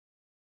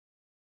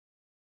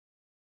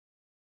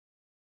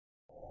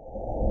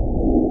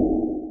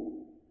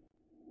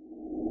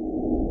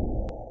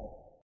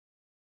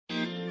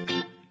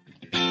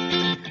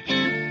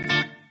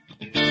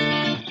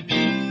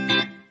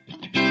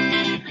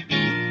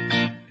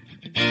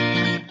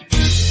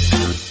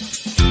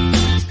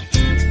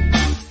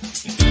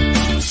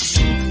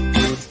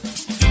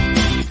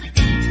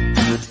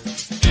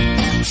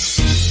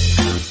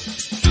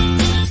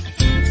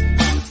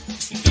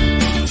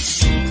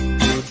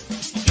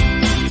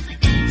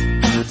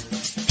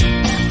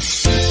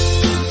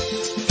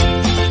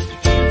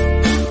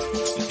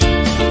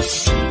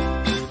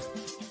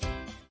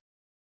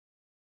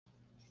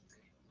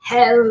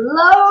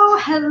Hello,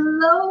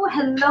 hello,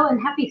 hello,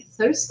 and happy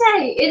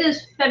Thursday. It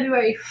is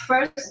February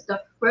 1st,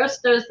 the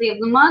first Thursday of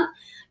the month,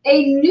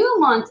 a new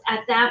month at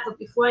that. But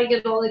before I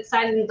get all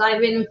excited and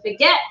dive in and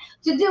forget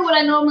to do what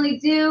I normally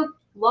do,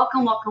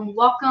 welcome, welcome,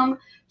 welcome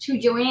to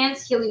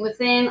Joanne's Healing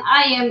Within.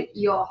 I am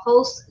your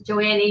host,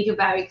 Joanne Angel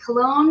Barry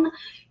Cologne,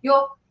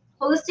 your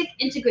holistic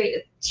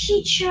integrative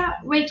teacher,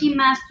 Reiki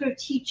master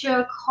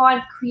teacher,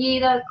 card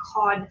creator,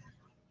 card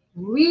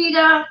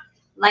reader,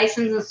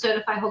 licensed and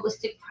certified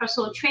holistic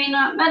personal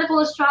trainer, medical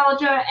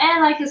astrologer,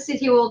 and I can sit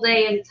here all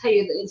day and tell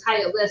you the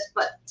entire list,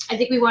 but I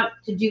think we want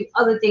to do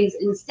other things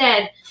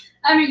instead.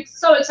 I'm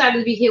so excited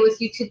to be here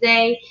with you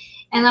today,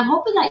 and I'm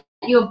hoping that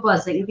you're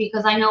buzzing,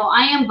 because I know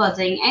I am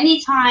buzzing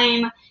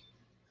anytime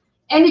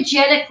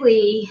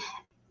energetically,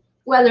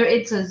 whether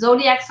it's a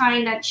zodiac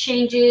sign that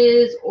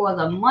changes or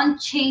the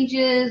month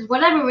changes,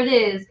 whatever it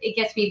is, it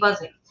gets me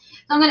buzzing.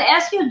 So I'm going to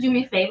ask you to do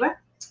me a favor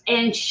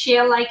and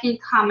share, like,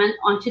 and comment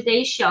on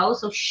today's show.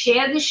 So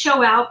share the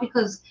show out,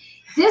 because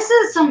this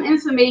is some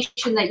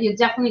information that you're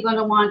definitely going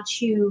to want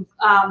to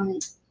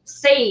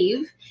save.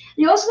 And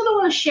you're also going to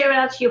want to share it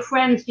out to your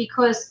friends,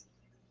 because,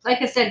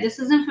 like I said, this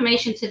is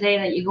information today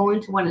that you're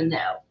going to want to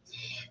know.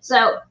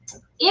 So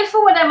if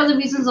for whatever the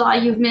reasons are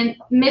you've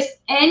missed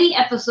any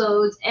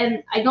episodes,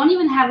 and I don't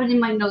even have it in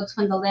my notes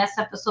when the last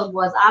episode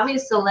was,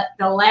 obviously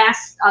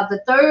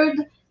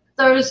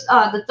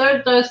the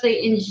third Thursday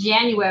in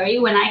January,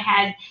 when I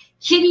had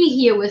Kitty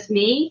here with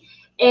me,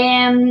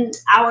 and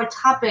our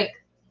topic,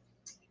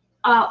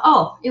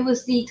 it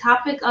was the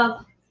topic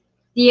of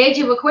the age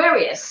of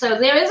Aquarius. So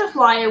there is a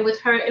flyer with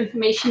her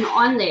information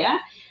on there,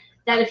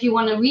 that if you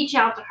want to reach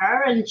out to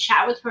her and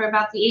chat with her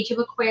about the age of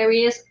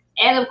Aquarius,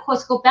 and of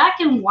course go back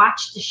and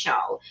watch the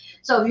show.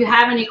 So if you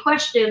have any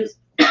questions,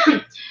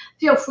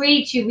 feel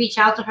free to reach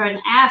out to her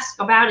and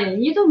ask about it.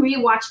 And you can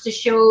rewatch the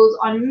shows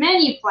on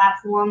many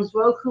platforms: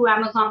 Roku,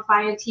 Amazon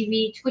Fire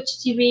TV, Twitch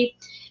TV.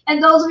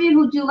 And those of you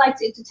who do like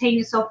to entertain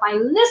yourself by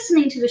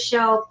listening to the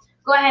show,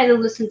 go ahead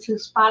and listen to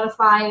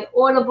Spotify,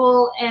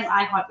 Audible, and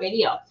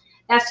iHeartRadio.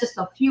 That's just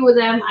a few of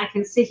them. I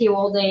can sit here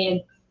all day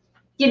and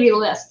give you the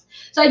list.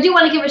 So I do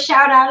want to give a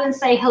shout out and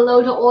say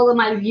hello to all of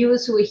my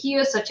viewers who are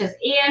here, such as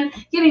Ann.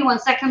 Give me 1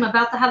 second. I'm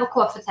about to have a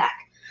cough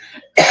attack.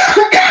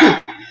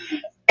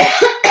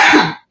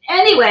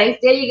 Anyway,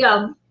 there you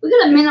go. We're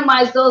going to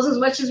minimize those as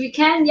much as we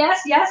can.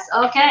 Yes, yes.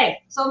 Okay.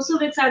 So I'm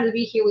super excited to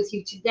be here with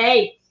you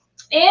today.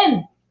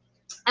 And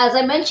as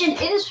I mentioned,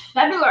 it is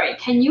February.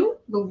 Can you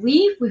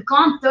believe we've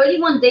gone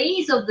 31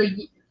 days of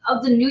the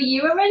new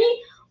year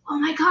already? Oh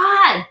my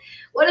God.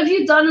 What have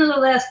you done in the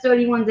last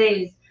 31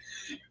 days?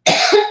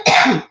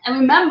 And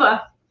remember,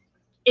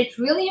 it's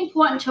really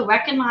important to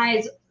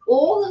recognize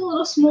all the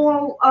little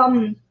small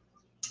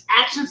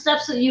action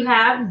steps that you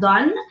have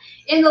done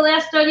in the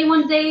last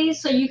 31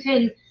 days, so you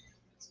can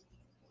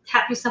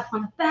tap yourself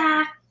on the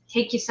back,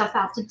 take yourself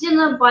out to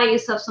dinner, buy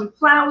yourself some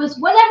flowers,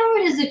 whatever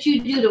it is that you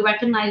do to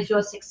recognize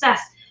your success,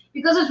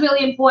 because it's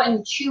really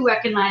important to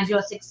recognize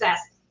your success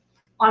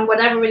on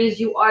whatever it is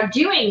you are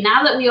doing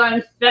now that we are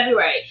in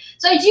February.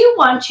 So I do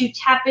want to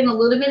tap in a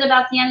little bit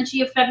about the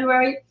energy of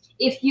February.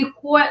 If you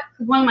caught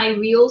one of my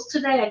reels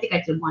today, I think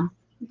I did one.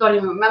 Don't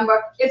even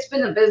remember. It's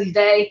been a busy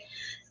day.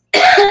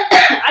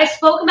 I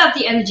spoke about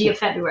the energy of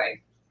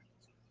February.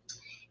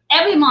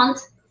 Every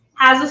month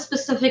has a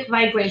specific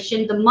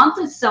vibration. The month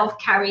itself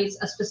carries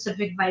a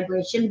specific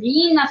vibration.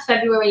 Being that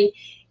February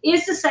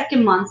is the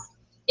second month,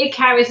 it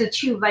carries a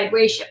 2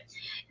 vibration.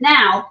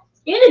 Now,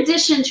 in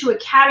addition to it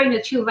carrying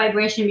a 2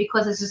 vibration,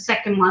 because it's the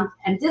second month,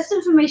 and this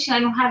information I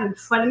don't have in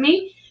front of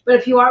me, but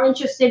if you are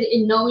interested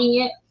in knowing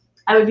it,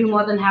 I would be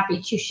more than happy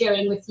to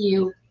sharing with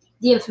you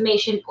the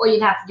information. All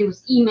you'd have to do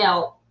is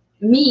email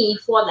me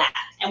for that.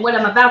 And what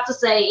I'm about to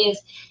say is,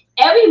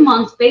 every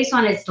month, based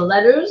on its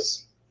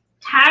letters,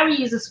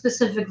 carries a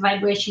specific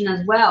vibration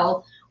as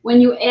well when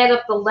you add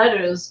up the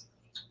letters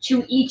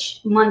to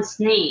each month's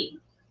name.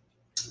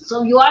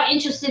 So if you are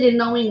interested in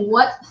knowing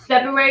what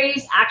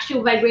February's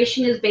actual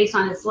vibration is based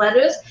on its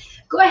letters,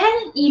 go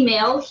ahead and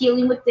email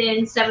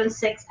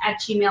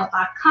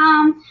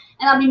healingwithin76@gmail.com,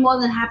 and I'll be more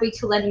than happy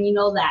to letting you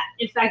know that.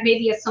 In fact,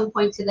 maybe at some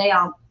point today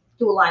I'll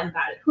do a live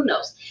about it. Who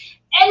knows?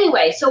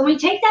 Anyway, so when we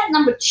take that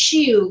number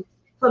 2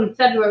 from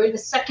February, the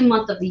second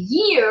month of the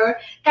year,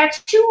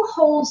 that 2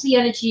 holds the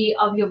energy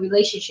of your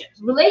relationships.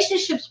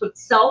 Relationships with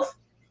self,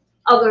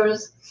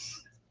 others,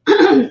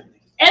 and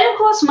of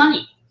course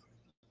money.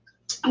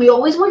 We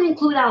always want to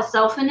include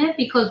ourselves in it,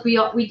 because we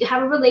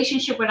have a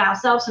relationship with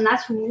ourselves, and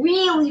that's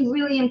really,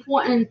 really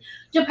important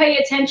to pay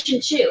attention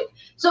to.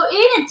 So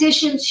in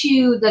addition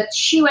to the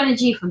 2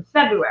 energy from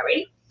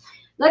February,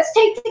 let's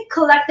take the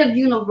collective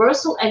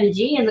universal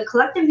energy, and the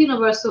collective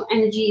universal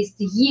energy is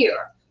the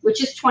year, which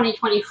is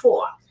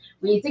 2024.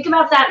 When you think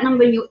about that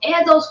number, you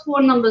add those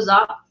 4 numbers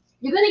up,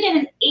 you're going to get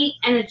an 8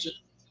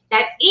 energy.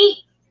 That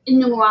 8 in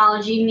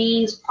numerology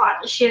means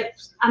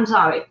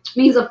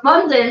means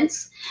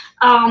abundance,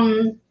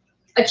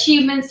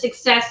 achievement,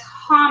 success,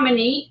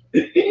 harmony,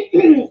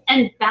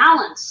 and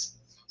balance.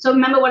 So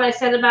remember what I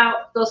said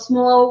about those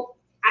small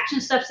action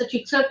steps that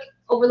you took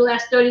over the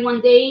last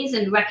 31 days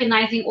and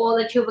recognizing all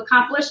that you have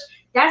accomplished.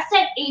 That's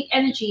that 8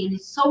 energy, and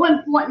it's so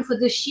important for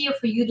this year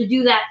for you to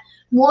do that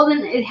more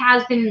than it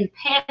has been in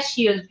past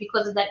years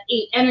because of that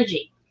 8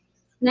 energy.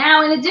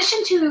 Now, in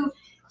addition to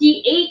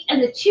the 8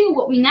 and the 2,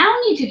 what we now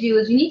need to do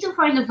is we need to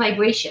find a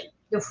vibration.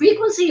 The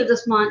frequency of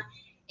this month,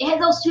 add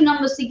those two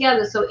numbers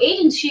together. So 8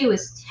 and 2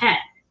 is 10.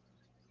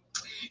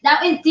 Now,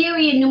 in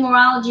theory and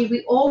numerology,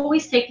 we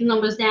always take the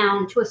numbers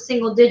down to a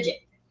single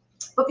digit.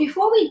 But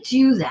before we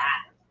do that,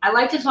 I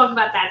like to talk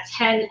about that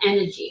 10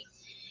 energy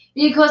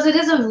because it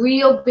is a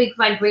real big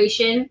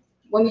vibration.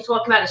 When we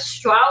talk about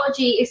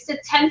astrology, it's the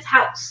 10th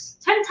house.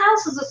 10th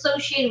house is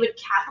associated with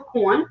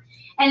Capricorn,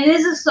 and it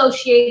is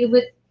associated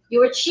with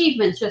your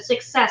achievements, your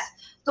success,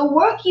 the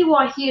work you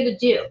are here to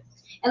do.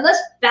 And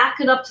let's back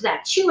it up to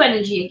that 2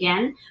 energy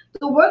again,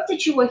 the work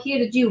that you are here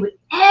to do with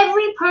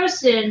every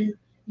person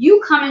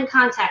you come in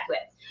contact with.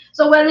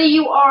 So whether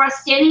you are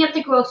standing at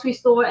the grocery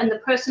store and the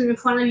person in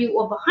front of you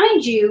or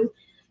behind you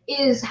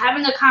is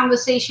having a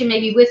conversation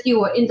maybe with you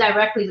or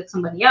indirectly with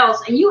somebody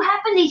else, and you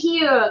happen to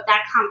hear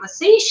that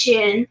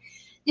conversation,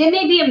 there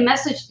may be a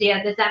message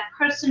there that that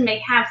person may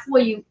have for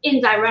you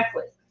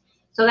indirectly.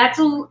 So that's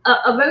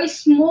a very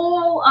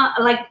small,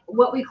 like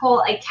what we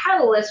call a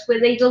catalyst, where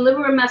they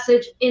deliver a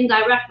message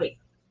indirectly.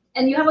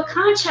 And you have a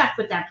contract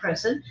with that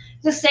person,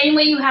 the same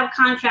way you have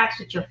contracts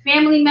with your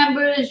family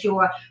members,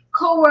 your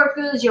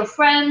co-workers, your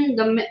friend,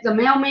 the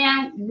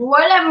mailman,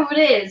 whatever it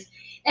is.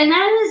 And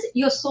that is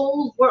your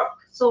soul's work.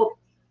 So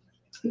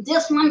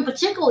this month,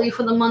 particularly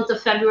for the month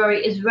of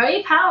February, is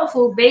very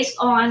powerful based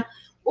on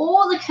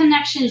all the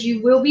connections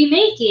you will be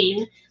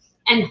making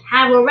and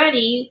have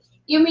already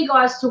in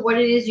regards to what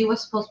it is you were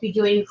supposed to be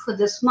doing for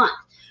this month.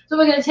 So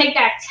we're going to take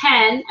that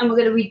 10 and we're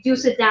going to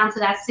reduce it down to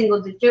that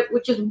single digit,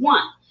 which is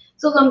 1.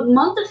 So the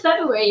month of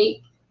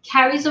February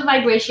carries a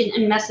vibration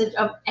and message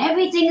of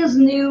everything is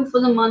new for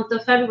the month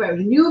of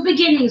February. New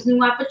beginnings,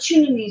 new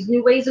opportunities,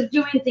 new ways of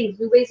doing things,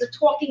 new ways of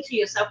talking to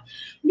yourself,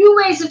 new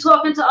ways of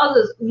talking to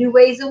others, new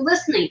ways of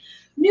listening,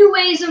 new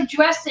ways of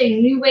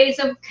dressing, new ways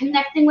of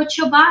connecting with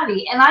your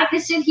body. And I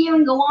could sit here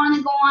and go on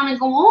and go on and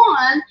go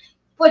on,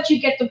 but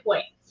you get the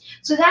point.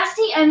 So that's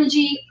the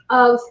energy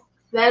of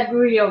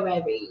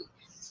February.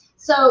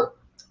 So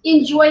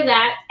enjoy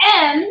that.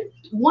 And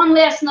one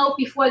last note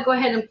before I go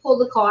ahead and pull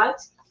the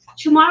cards.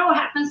 Tomorrow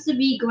happens to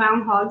be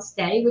Groundhog's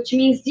Day, which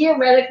means,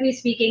 theoretically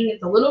speaking, if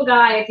the little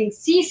guy, I think,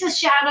 sees his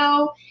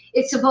shadow,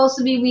 it's supposed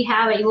to be we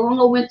have a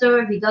longer winter.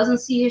 If he doesn't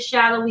see his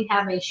shadow, we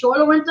have a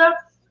shorter winter.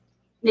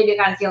 Maybe it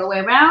got the other way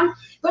around.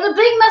 But a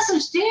big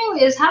message there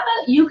is, how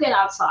about you get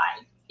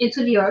outside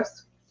into the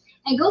earth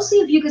and go see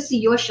if you can see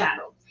your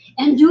shadow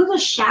and do the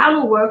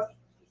shadow work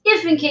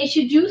if in case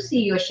you do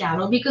see your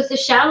shadow, because the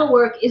shadow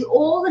work is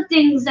all the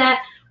things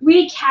that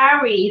we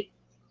carry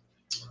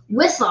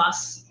with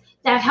us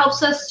that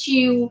helps us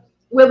to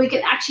where we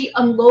can actually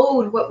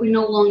unload what we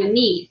no longer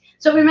need.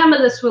 So remember,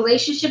 this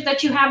relationship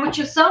that you have with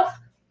yourself,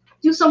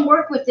 do some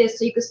work with this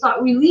so you can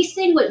start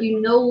releasing what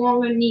you no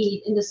longer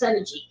need in this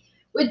energy.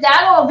 With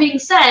that all being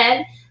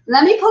said,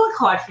 let me pull a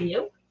card for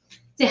you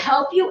to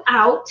help you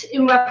out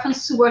in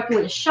reference to working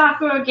with a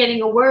chakra,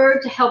 getting a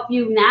word to help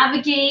you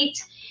navigate.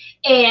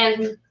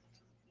 And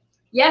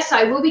yes,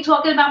 I will be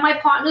talking about my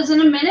partners in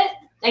a minute.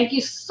 Thank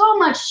you so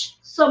much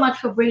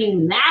for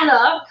bringing that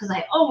up, because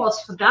I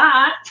almost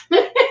forgot.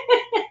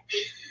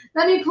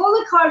 Let me pull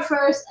the card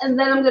first, and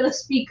then I'm going to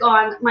speak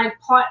on my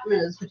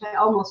partners, which I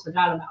almost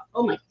forgot about.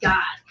 Oh my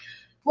God.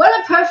 What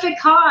a perfect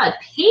card.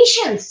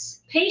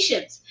 Patience.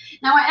 Patience.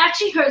 Now, I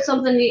actually heard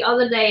something the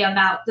other day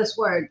about this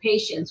word,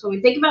 patience. When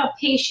we think about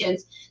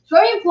patience, it's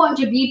very important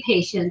to be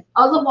patient.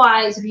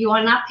 Otherwise, if you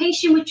are not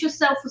patient with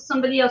yourself or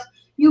somebody else,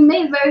 you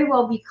may very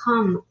well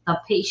become a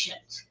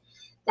patient.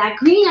 That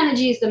green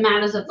energy is the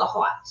matters of the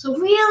heart. So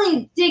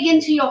really dig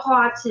into your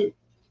heart and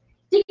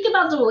think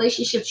about the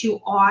relationships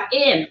you are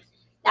in.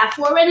 That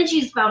 4 energy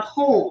is about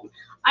home.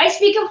 I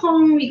speak of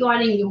home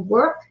regarding your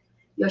work,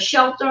 your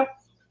shelter,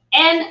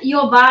 and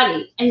your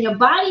body. And your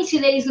body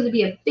today is going to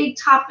be a big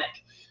topic.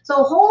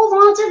 So hold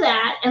on to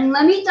that, and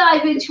let me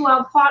dive into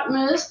our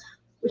partners,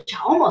 which I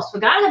almost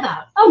forgot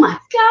about. Oh my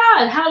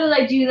God, how did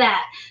I do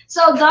that?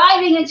 So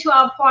diving into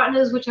our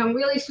partners, which I'm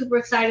really super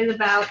excited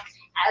about,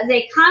 as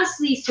they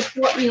constantly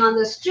support me on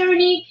this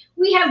journey.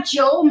 We have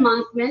Joe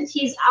Monkman.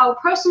 He's our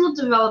personal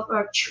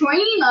developer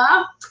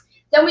trainer.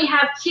 Then we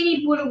have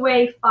Kitty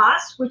Budaway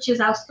Foss, which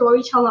is our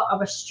storyteller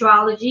of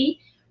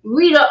astrology,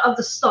 reader of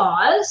the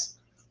stars.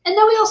 And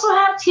then we also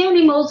have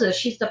Tammy Moses.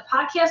 She's the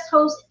podcast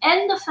host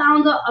and the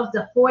founder of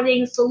The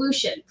Hoarding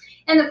Solution.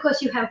 And of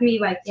course, you have me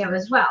right there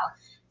as well.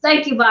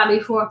 Thank you,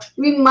 Bobby, for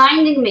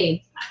reminding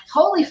me. I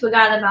totally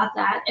forgot about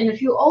that. And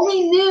if you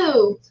only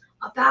knew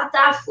about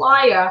that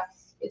flyer,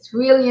 it's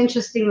really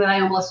interesting that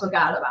I almost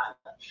forgot about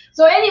it.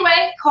 So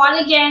anyway,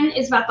 card again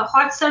is about the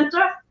heart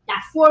center.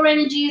 That 4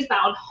 energy is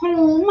about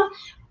home,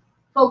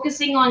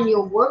 focusing on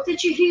your work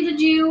that you're here to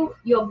do,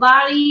 your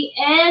body,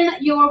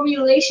 and your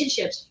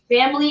relationships,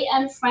 family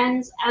and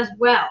friends as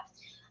well.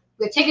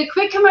 We'll take a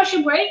quick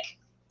commercial break,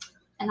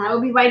 And I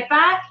will be right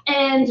back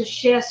and to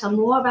share some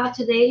more about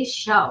today's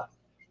show.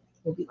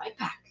 We'll be right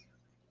back.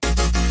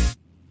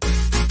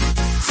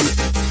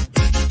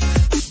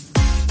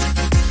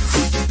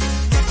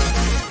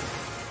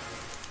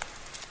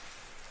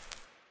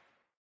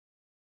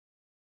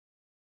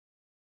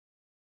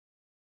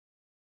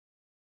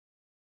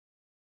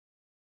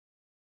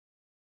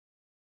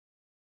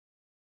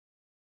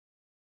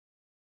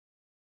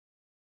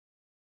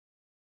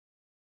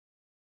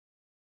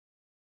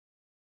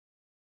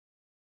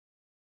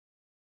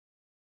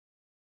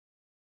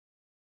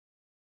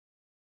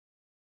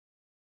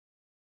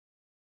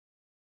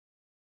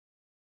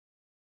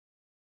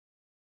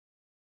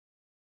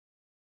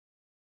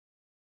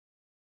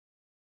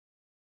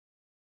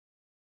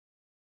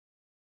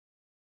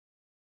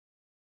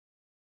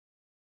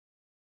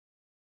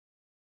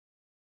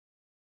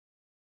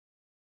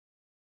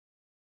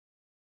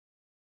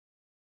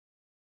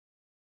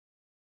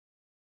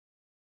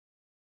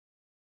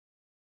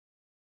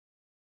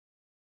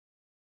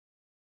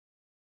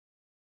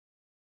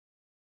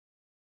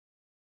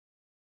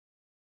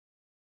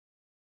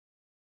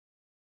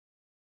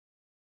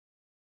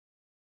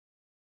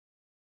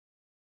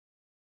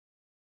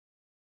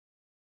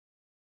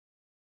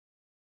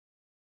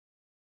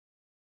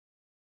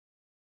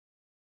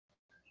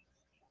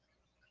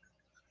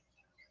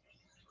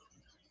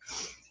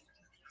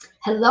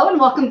 Hello and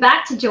welcome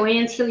back to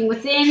Joanne's Healing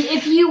Within.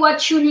 If you are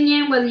tuning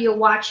in, whether you're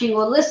watching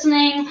or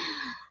listening,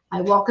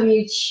 I welcome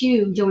you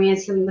to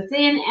Joanne's Healing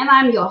Within, and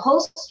I'm your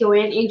host,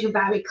 Joanne Angel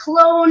Barry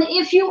Cologne.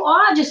 If you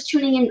are just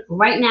tuning in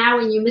right now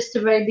and you missed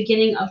the very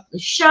beginning of the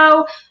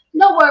show,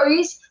 no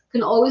worries. You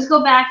can always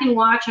go back and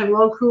watch on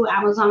Roku,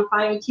 Amazon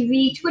Fire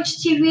TV, Twitch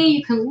TV.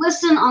 You can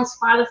listen on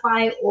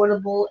Spotify,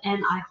 Audible,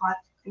 and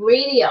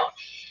iHeartRadio.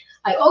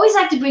 I always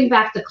like to bring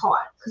back the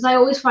card because I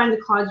always find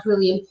the cards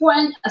really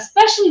important,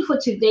 especially for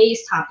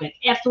today's topic.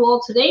 After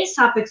all, today's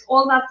topic is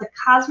all about the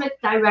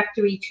cosmic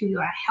directory to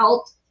your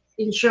health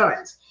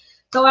insurance.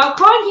 So our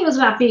card here is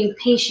about being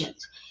patient.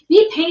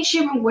 Be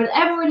patient with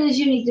whatever it is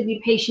you need to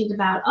be patient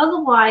about.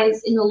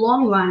 Otherwise, in the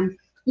long run,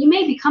 you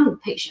may become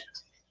impatient.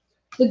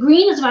 The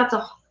green is about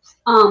the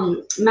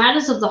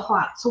matters of the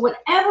heart. So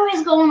whatever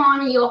is going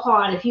on in your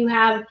heart, if you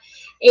have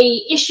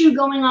a issue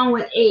going on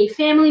with a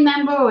family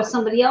member or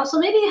somebody else, or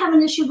maybe you have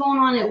an issue going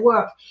on at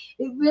work,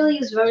 it really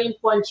is very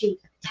important to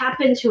tap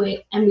into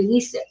it and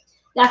release it.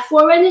 That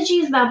 4 energy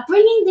is about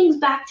bringing things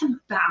back to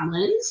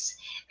balance,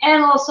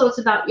 and also it's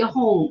about your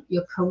home,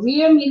 your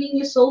career, meaning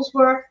your soul's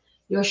work,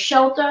 your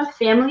shelter,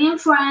 family and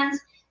friends,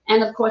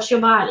 and of course your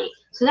body.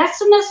 So that's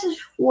the message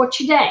for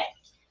today.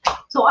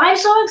 So I'm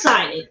so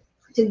excited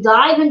to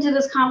dive into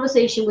this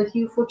conversation with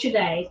you for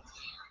today.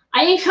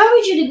 I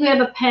encourage you to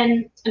grab a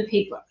pen and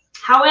paper.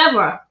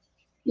 However,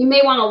 you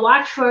may want to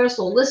watch first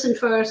or listen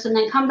first and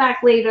then come back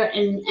later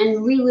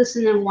and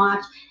re-listen and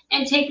watch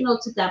and take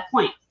notes at that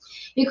point.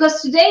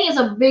 Because today is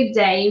a big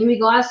day in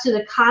regards to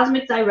the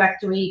cosmic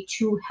directory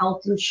to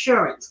health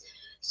insurance.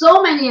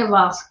 So many of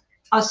us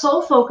are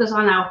so focused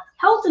on our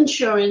health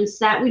insurance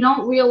that we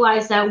don't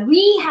realize that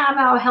we have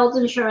our health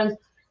insurance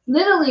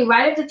literally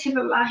right at the tip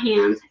of our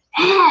hands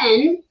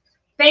and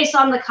based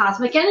on the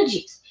cosmic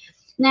energies.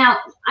 Now,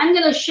 I'm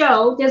going to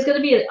show, there's going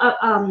to be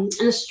an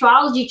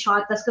astrology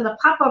chart that's going to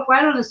pop up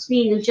right on the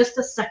screen in just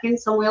a second,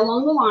 somewhere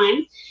along the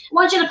line. I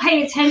want you to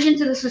pay attention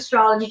to this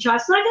astrology chart.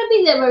 It's not going to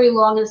be there very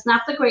long. It's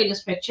not the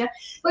greatest picture,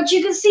 but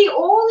you can see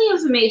all the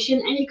information,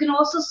 and you can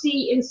also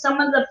see in some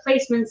of the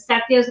placements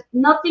that there's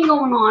nothing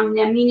going on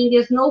there, meaning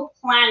there's no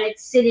planet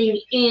sitting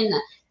in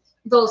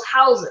those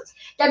houses.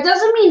 That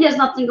doesn't mean there's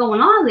nothing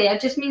going on there.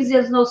 It just means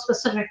there's no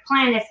specific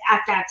planets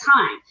at that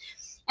time.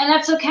 And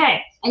that's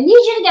okay. I need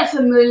you to get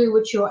familiar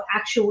with your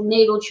actual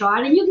natal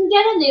chart, and you can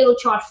get a natal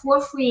chart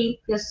for free.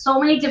 There's so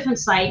many different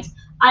sites.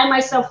 I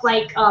myself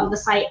like the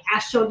site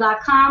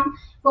astro.com,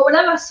 but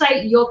whatever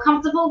site you're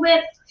comfortable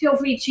with, feel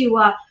free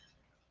to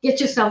get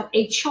yourself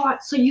a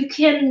chart so you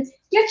can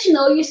get to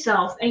know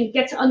yourself and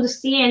get to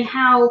understand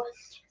how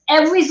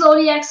every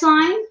zodiac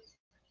sign,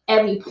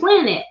 every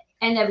planet,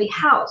 and every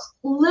house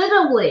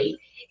literally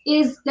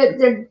is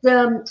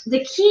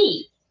the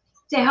key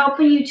to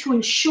helping you to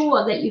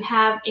ensure that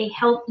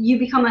you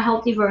become a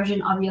healthy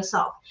version of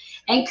yourself.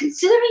 And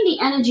considering the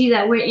energy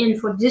that we're in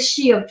for this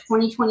year of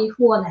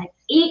 2024, that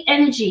 8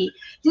 energy,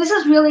 this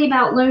is really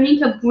about learning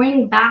to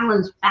bring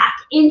balance back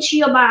into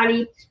your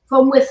body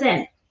from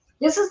within.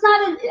 This is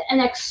not an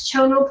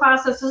external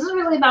process. This is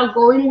really about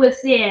going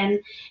within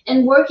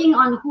and working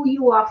on who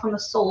you are from a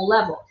soul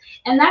level.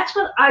 And that's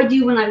what I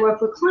do when I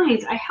work with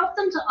clients. I help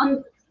them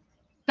to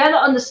better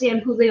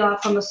understand who they are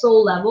from a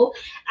soul level,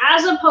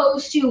 as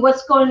opposed to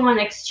what's going on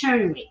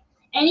externally.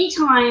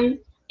 Anytime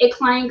a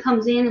client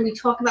comes in and we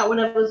talk about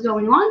whatever's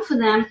going on for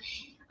them,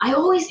 I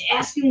always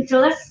ask them to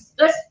let's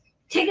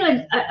take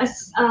it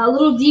a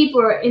little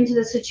deeper into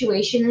the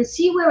situation and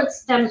see where it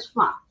stems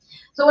from.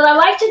 So what I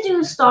like to do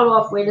to start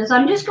off with is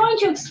I'm just going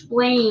to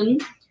explain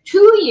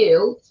to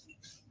you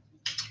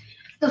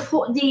the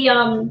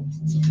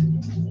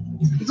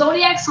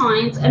zodiac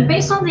signs, and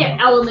based on their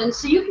elements,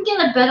 so you can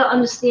get a better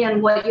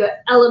understand what your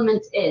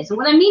element is. And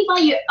what I mean by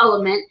your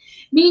element,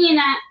 meaning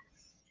that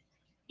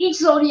each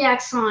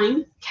zodiac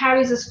sign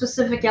carries a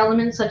specific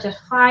element such as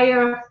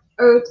fire,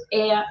 earth,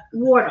 air,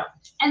 water.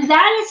 And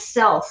that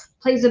itself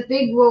plays a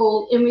big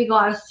role in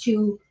regards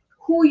to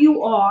who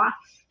you are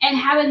and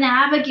how to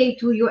navigate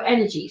through your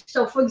energy.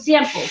 So for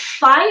example,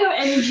 fire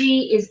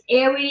energy is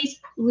Aries,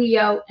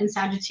 Leo, and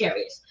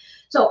Sagittarius.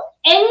 So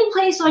any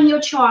place on your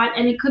chart,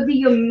 and it could be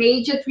your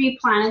major 3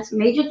 planets.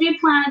 Major 3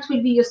 planets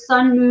would be your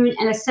sun, moon,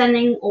 and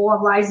ascending or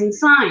rising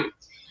sign.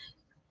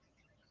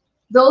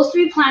 Those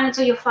 3 planets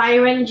are your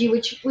fire energy,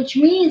 which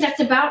means that's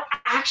about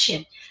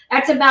action.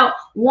 That's about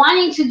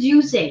wanting to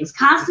do things,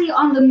 constantly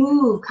on the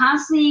move,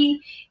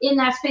 constantly in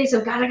that space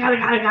of gotta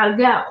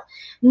go.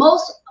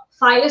 Most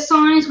fire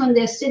signs, when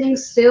they're sitting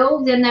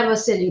still, they're never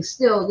sitting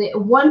still.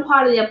 One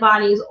part of their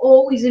body is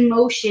always in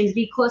motion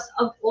because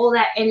of all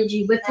that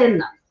energy within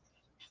them.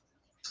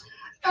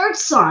 Earth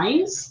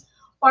signs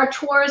are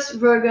Taurus,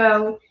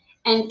 Virgo,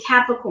 and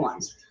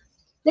Capricorns.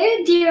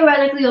 They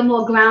theoretically are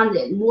more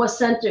grounded, more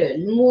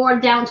centered, more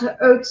down to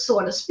earth, so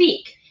to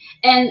speak.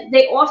 And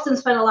they often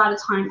spend a lot of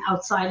time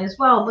outside as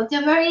well, but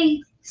they're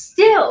very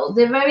still.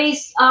 They're very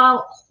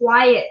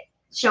quiet,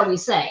 shall we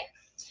say.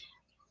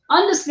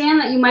 Understand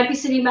that you might be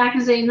sitting back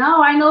and saying,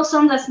 no, I know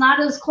some that's not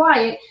as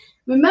quiet.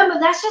 Remember,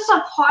 that's just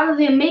a part of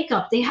their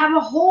makeup. They have a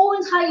whole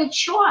entire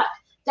chart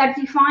that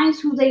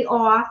defines who they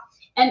are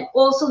and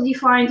also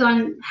defines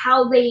on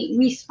how they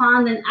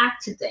respond and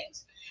act to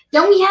things.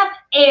 Then we have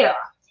air.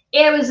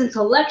 Air is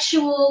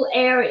intellectual.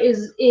 Air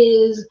is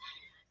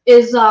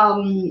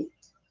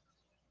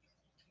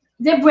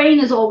their brain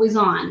is always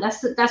on.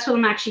 That's what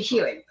I'm actually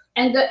hearing.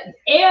 And the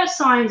air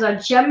signs are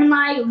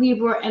Gemini,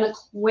 Libra, and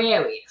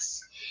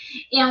Aquarius.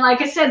 And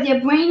like I said,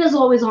 their brain is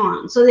always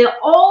on. So they're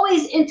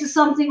always into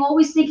something,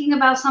 always thinking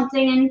about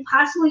something, and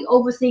possibly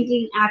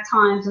overthinking at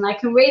times. And I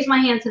can raise my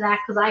hand to that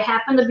because I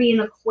happen to be an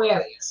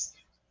Aquarius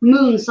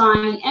moon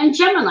sign and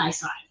Gemini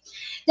sign.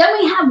 Then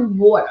we have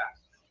water.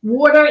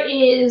 Water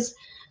is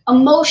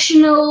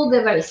emotional.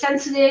 They're very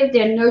sensitive.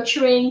 They're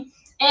nurturing.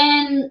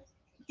 And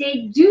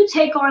they do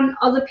take on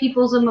other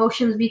people's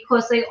emotions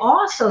because they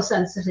are so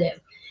sensitive.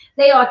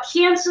 They are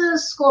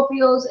Cancers,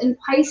 Scorpios, and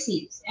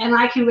Pisces. And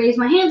I can raise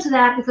my hand to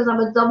that because I'm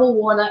a double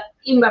water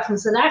in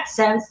reference to that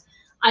sense.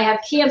 I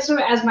have Cancer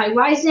as my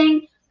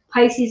rising,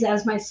 Pisces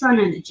as my sun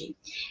energy.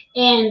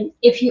 And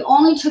if you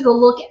only took a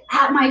look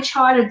at my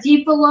chart, a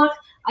deeper look,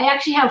 I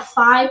actually have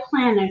 5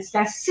 planets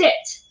that sit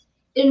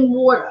in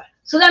water.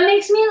 So that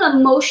makes me an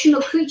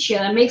emotional creature.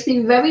 That makes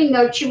me very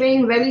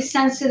nurturing, very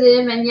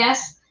sensitive, and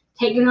yes,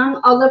 taking on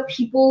other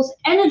people's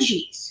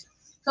energies.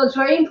 So it's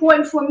very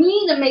important for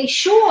me to make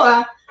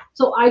sure,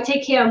 so I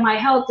take care of my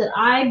health, that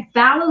I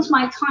balance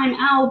my time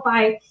out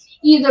by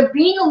either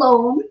being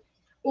alone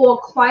or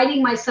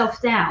quieting myself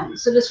down.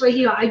 So this way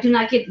here, I do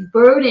not get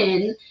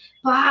burdened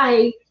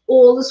by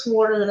all this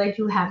water that I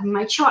do have in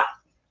my chart.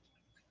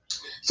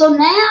 So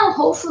now,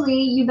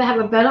 hopefully, you have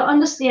a better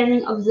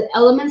understanding of the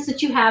elements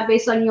that you have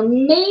based on your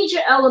major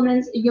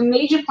elements, your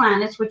major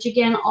planets, which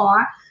again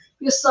are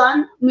your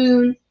sun,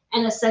 moon,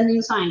 and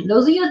ascending sign.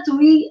 Those are your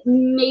 3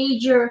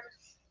 major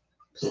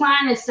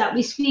planets that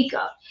we speak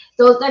of.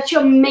 That's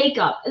your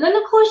makeup. And then,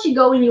 of course, you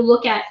go and you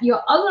look at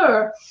your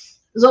other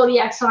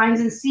zodiac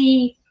signs and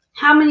see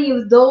how many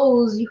of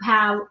those you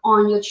have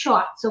on your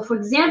chart. So, for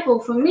example,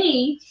 for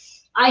me,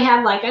 I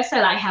have, like I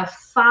said, I have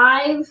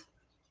 5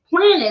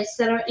 planets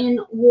that are in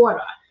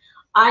water.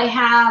 I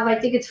have, I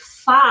think it's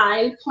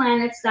 5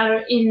 planets that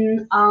are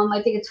in,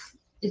 I think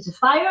it's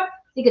fire?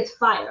 I think it's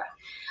fire.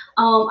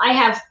 I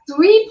have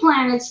 3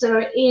 planets that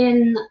are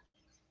in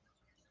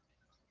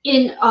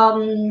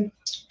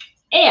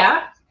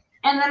air,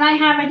 and then I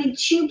have, I think,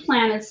 2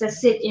 planets that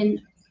sit in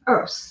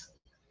earth.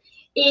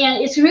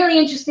 And it's really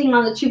interesting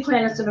on the 2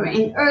 planets that are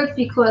in earth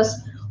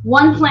because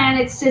one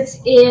planet sits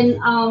in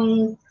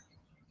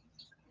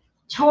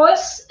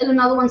Taurus, and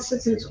another one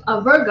sits in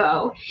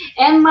Virgo,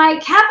 and my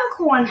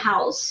Capricorn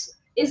house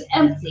is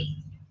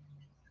empty.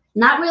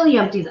 Not really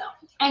empty, though.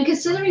 And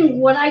considering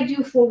what I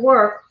do for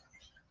work,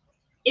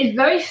 it's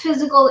very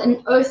physical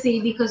and earthy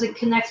because it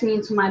connects me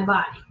into my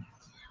body.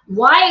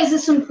 Why is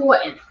this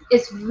important?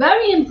 It's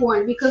very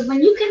important because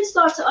when you can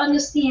start to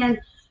understand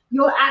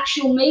your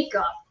actual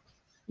makeup,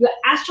 your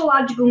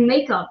astrological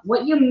makeup,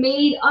 what you're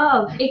made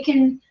of, it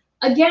can,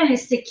 again,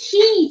 it's the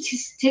key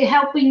to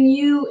helping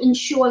you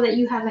ensure that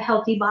you have a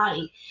healthy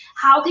body.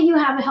 How can you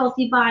have a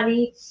healthy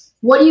body?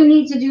 What do you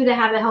need to do to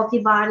have a healthy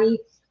body?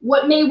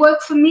 What may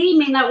work for me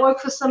may not work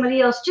for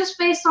somebody else, just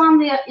based on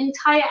their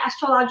entire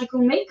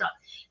astrological makeup.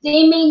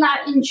 They may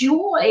not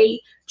enjoy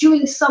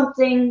doing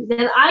something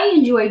that I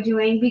enjoy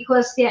doing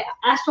because their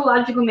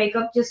astrological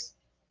makeup just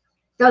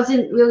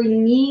doesn't really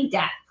need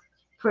that,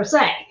 per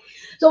se.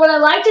 So what I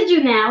like to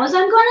do now is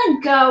I'm going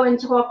to go and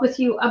talk with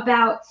you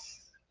about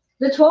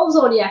the 12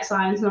 zodiac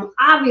signs. And I'm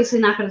obviously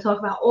not going to talk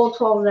about all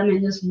 12 of them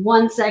in this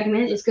one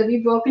segment. It's going to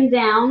be broken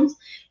down.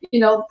 You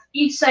know,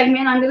 each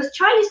segment, I'm going to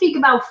try to speak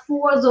about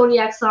 4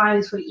 zodiac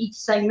signs for each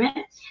segment.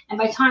 And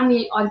by the time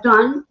we are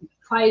done,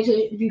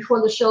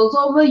 before the show's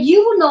over,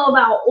 you will know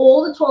about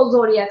all the 12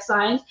 zodiac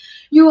signs.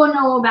 You will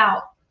know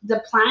about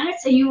the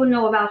planets, and you will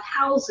know about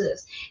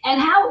houses,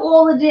 and how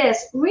all of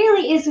this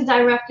really is a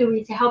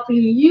directory to helping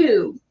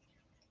you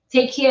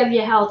take care of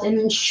your health and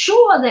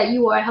ensure that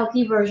you are a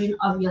healthy version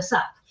of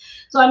yourself.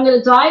 So I'm going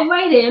to dive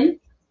right in.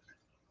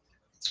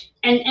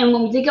 And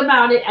when we think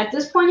about it, at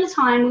this point in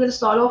time, we're going to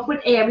start off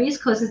with Aries,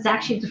 because it's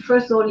actually the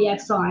first zodiac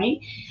sign.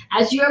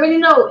 As you already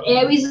know,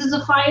 Aries is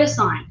a fire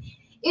sign.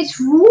 Its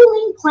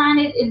ruling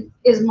planet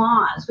is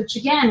Mars, which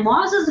again,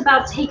 Mars is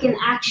about taking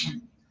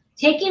action.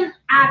 Taking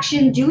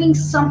action, doing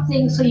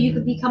something so you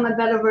can become a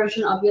better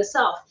version of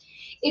yourself.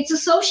 It's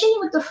associated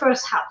with the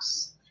first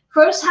house.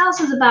 First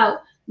house is about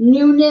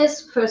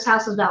newness. First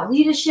house is about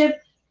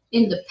leadership,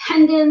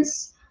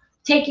 independence,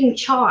 taking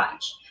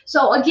charge.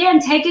 So again,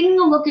 taking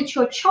a look at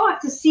your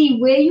chart to see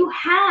where you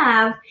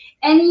have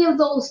any of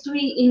those 3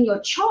 in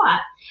your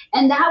chart,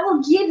 and that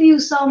will give you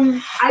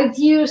some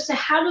ideas to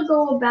how to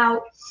go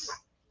about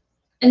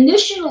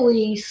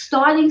initially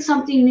starting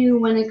something new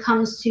when it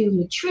comes to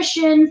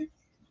nutrition,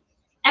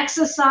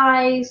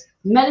 exercise,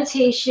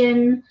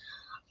 meditation,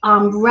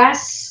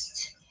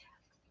 rest,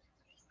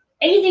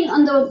 anything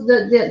under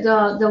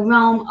the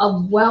realm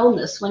of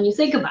wellness when you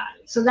think about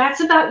it. So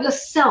that's about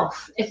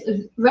yourself. It's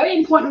a very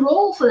important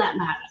role for that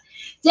matter.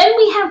 Then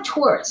we have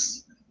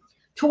Taurus.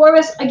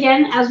 Taurus,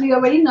 again, as we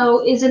already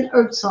know, is an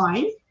earth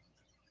sign.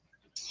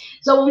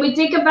 So when we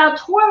think about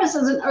Taurus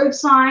as an earth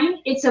sign,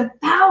 it's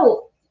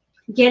about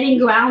getting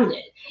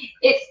grounded.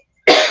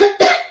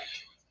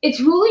 Its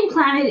ruling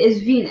planet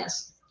is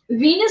Venus.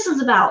 Venus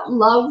is about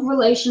love,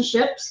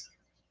 relationships,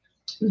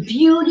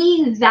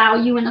 beauty,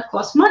 value, and of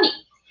course money.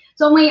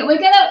 So we're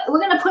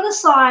gonna put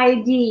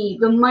aside the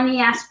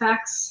money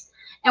aspects,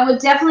 and we're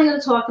definitely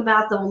gonna talk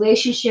about the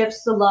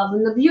relationships, the love,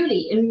 and the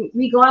beauty in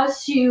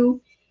regards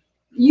to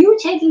you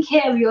taking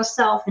care of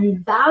yourself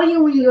and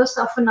valuing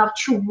yourself enough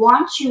to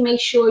want to make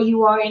sure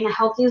you are in the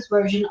healthiest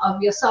version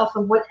of yourself,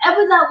 and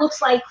whatever that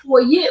looks like for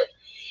you.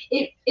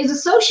 It is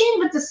associated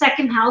with the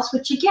second house,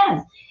 which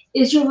again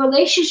is your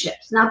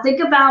relationships. Now think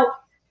about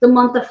the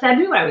month of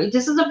February.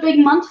 This is a big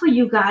month for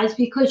you guys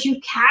because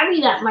you carry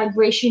that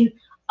vibration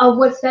of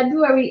what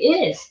February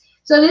is.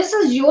 So this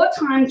is your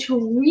time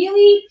to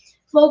really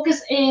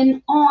focus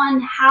in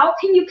on how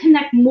can you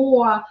connect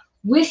more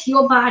with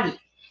your body?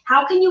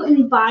 How can you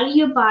embody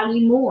your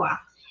body more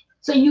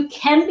so you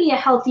can be a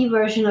healthy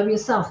version of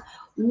yourself?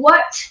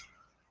 What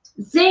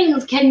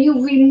things can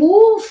you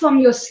remove from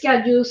your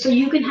schedule so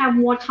you can have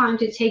more time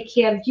to take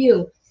care of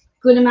you?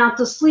 Good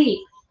amount of sleep,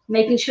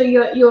 making sure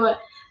you're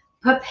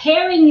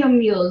preparing your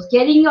meals,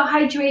 getting your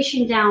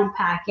hydration down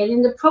pat,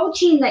 getting the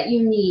protein that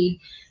you need,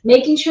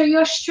 making sure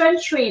you're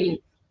strength training.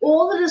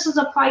 All of this is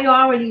a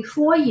priority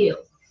for you.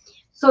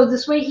 So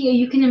this way here,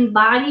 you can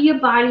embody your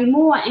body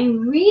more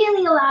and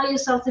really allow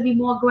yourself to be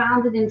more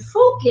grounded and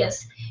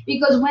focused,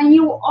 because when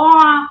you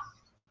are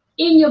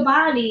in your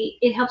body,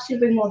 it helps you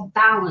bring more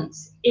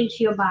balance into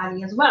your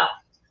body as well.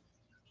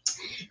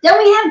 Then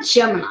we have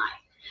Gemini.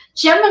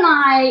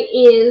 Gemini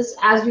is,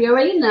 as we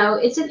already know,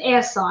 it's an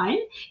air sign.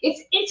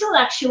 It's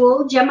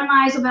intellectual.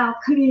 Gemini is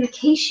about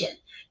communication.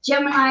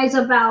 Gemini is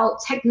about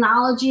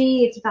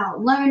technology. It's about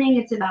learning.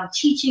 It's about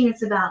teaching.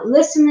 It's about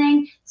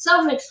listening,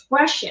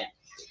 self-expression.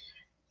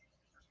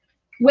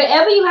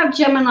 Wherever you have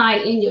Gemini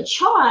in your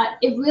chart,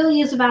 it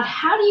really is about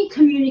how do you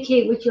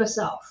communicate with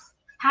yourself?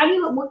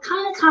 What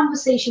kind of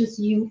conversations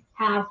do you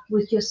have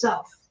with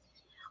yourself?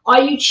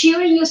 Are you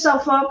cheering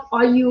yourself up?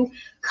 Are you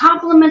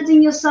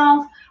complimenting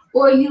yourself?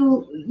 Or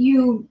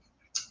the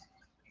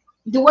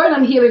word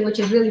I'm hearing, which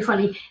is really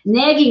funny,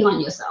 nagging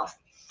on yourself.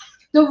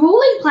 The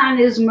ruling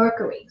planet is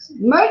Mercury.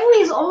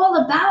 Mercury is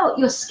all about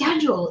your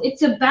schedule.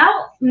 It's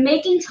about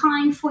making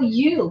time for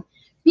you,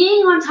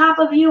 being on top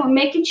of you, and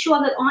making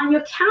sure that on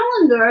your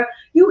calendar,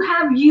 you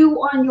have you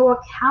on your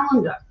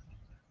calendar.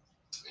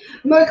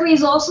 Mercury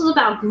is also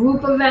about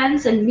group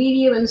events and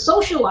media and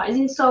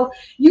socializing. So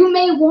you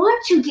may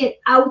want to get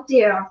out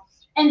there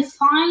and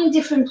find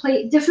different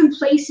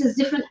places,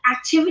 different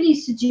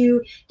activities to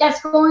do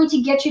that's going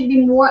to get you to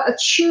be more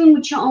attuned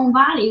with your own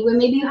body, where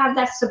maybe you have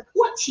that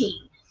support team.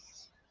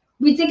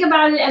 We think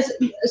about it as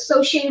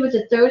associated with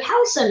the third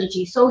house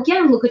energy. So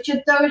again, look at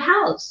your third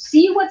house.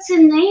 See what's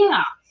in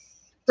there.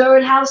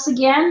 Third house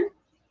again.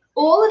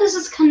 All of this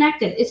is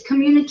connected. It's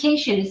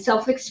communication. It's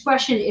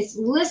self-expression. It's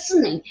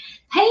listening.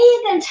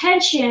 Paying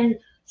attention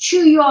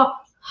to your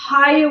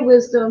higher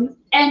wisdom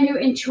and your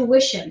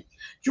intuition.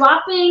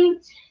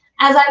 Dropping,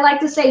 as I like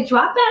to say,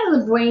 drop out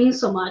of the brain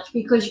so much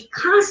because you're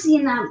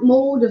constantly in that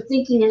mode of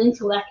thinking and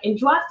intellect, and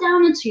drop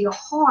down into your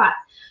heart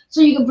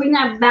so you can bring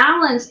that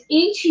balance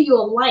into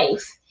your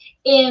life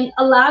and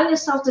allow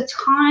yourself the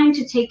time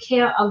to take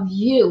care of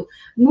you,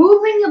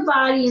 moving your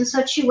body in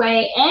such a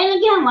way. And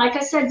again, like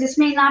I said, this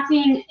may not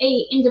be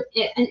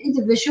an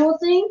individual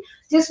thing.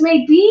 This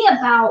may be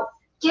about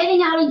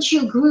getting out into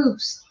your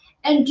groups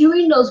and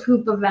doing those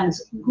group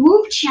events.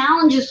 Group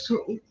challenges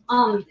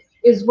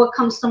is what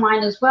comes to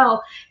mind as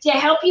well, to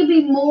help you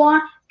be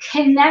more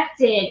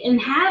connected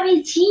and have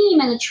a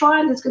team and a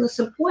tribe that's going to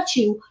support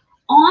you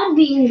on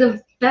being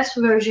the best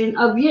version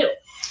of you.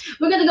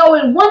 We're going to go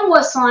in one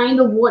more sign,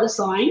 the water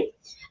sign.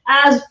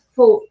 As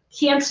for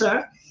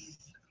Cancer,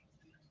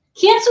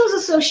 Cancer is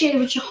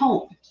associated with your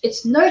home.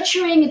 It's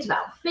nurturing, it's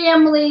about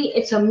family,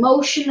 it's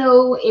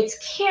emotional, it's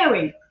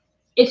caring.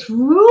 Its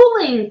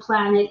ruling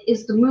planet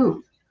is the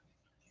moon.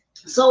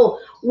 So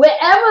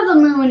wherever the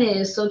moon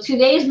is, so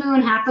today's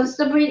moon happens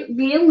to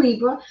be in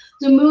Libra.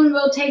 The moon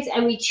rotates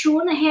every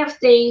 2.5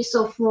 days.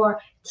 So for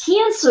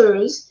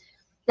Cancers,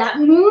 that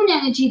moon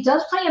energy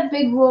does play a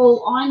big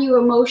role on your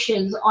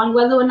emotions, on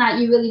whether or not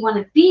you really want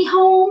to be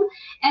home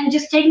and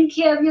just taking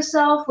care of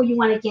yourself, or you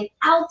want to get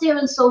out there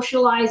and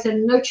socialize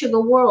and nurture the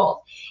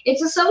world.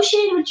 It's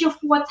associated with your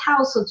 4th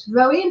house, so it's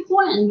very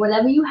important,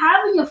 whatever you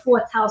have in your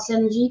 4th house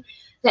energy,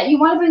 that you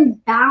want to bring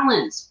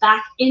balance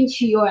back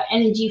into your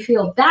energy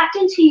field, back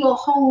into your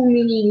home,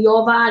 meaning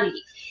your body.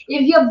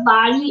 If your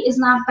body is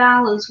not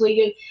balanced, where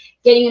you're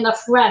getting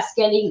enough rest,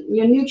 getting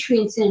your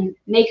nutrients in,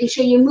 making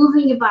sure you're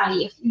moving your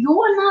body, if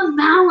you're not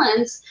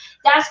balanced,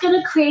 that's going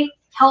to create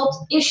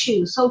health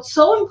issues. So it's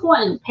so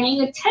important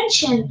paying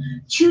attention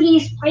to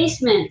these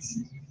placements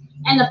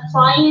and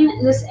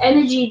applying this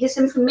energy, this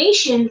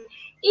information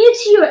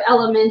into your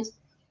element.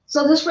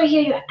 So this way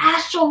here, your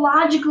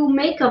astrological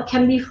makeup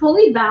can be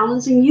fully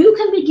balanced, and you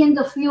can begin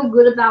to feel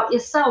good about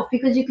yourself,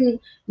 because you can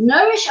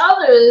nourish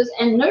others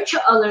and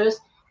nurture others.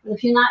 But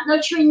if you're not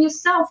nurturing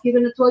yourself, you're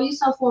going to throw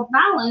yourself off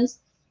balance,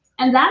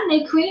 and that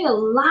may create a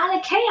lot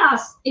of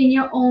chaos in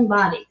your own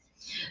body.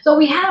 So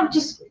we have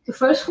just the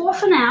first 4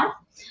 for now.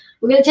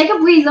 We're going to take a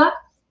breather.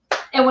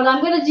 And what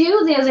I'm going to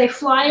do, there's a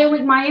flyer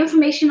with my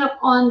information up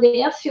on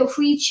there. Feel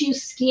free to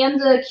scan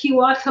the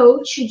QR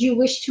code should you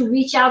wish to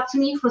reach out to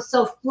me for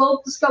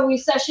self-growth discovery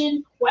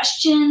session,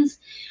 questions,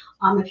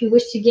 if you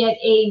wish to get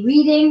a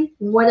reading,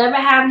 whatever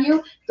have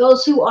you.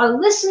 Those who are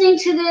listening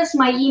to this,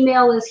 my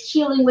email is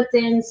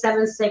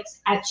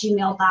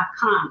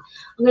healingwithin76@gmail.com.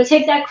 I'm going to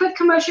take that quick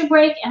commercial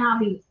break, and I'll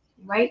be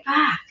right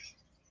back.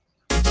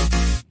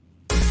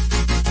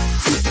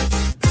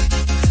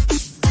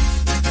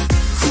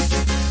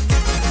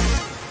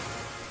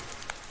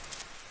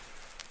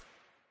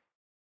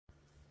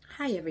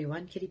 Hi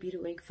everyone, Kitty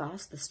Wig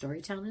Foss, the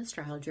storytelling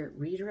astrologer,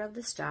 reader of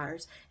the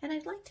stars, and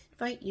I'd like to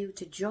invite you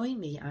to join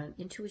me on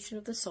Intuition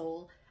of the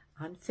Soul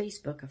on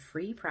Facebook, a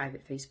free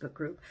private Facebook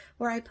group,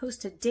 where I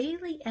post a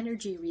daily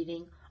energy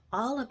reading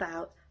all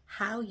about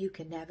how you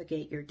can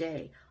navigate your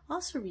day.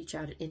 Also reach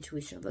out at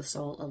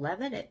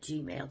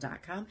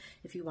intuitionofthesoul11@gmail.com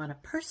if you want a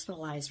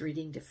personalized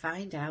reading to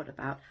find out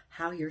about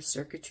how your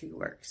circuitry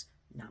works.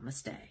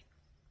 Namaste.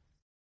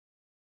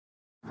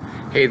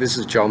 Hey, this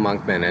is Joe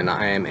Monkman, and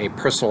I am a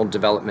personal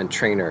development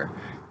trainer.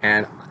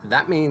 And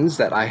that means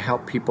that I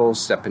help people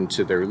step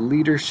into their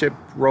leadership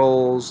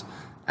roles,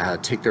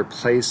 take their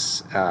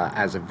place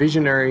as a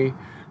visionary,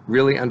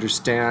 really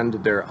understand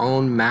their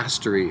own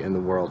mastery in the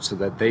world so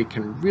that they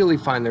can really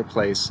find their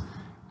place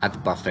at the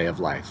buffet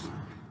of life.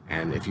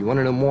 And if you want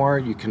to know more,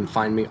 you can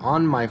find me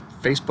on my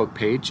Facebook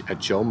page at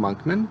Joe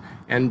Monkman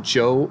and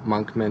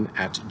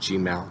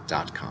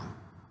joemonkman@gmail.com.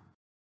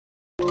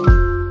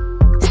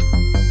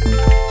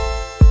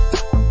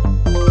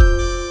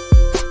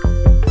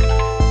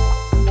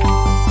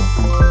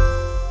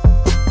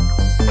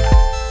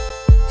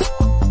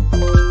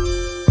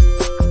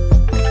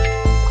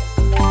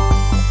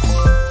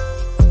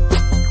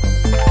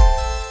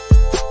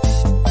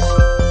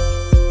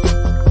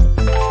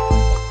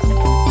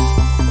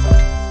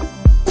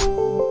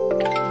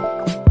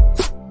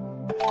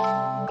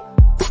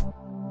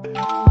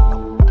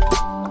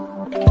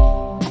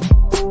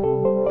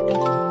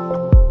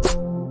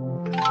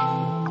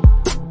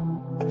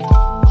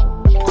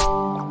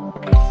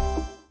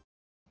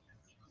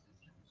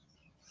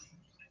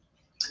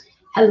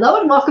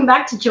 Hello and welcome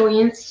back to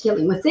Joanne's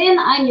Healing Within.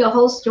 I'm your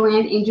host,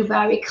 Joanne Angel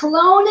Barry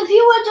Cologne. If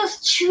you are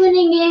just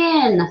tuning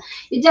in,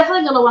 you're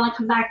definitely going to want to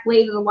come back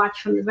later to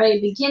watch from the very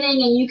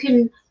beginning, and you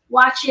can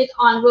watch it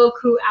on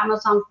Roku,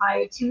 Amazon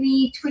Fire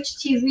TV, Twitch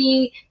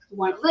TV. If you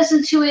want to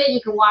listen to it,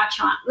 you can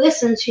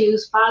listen to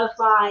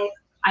Spotify,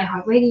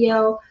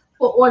 iHeartRadio,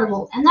 or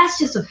Audible, and that's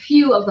just a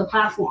few of the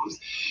platforms.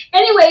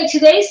 Anyway,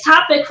 today's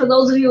topic, for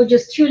those of you who are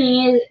just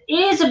tuning in,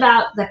 is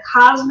about the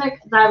Cosmic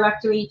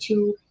Directory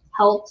to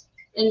Health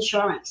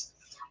Insurance.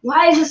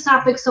 Why is this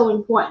topic so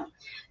important?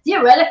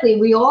 Theoretically,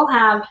 we all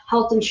have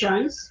health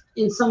insurance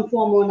in some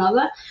form or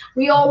another.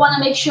 We all want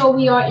to make sure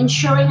we are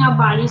insuring our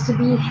bodies to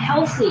be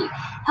healthy.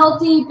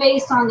 Healthy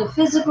based on the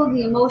physical,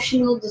 the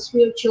emotional, the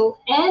spiritual,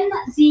 and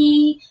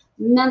the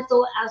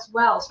mental as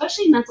well.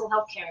 Especially mental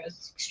health care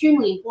is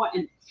extremely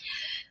important.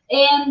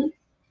 And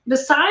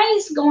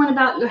besides going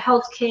about your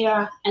health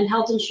care and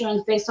health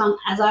insurance based on,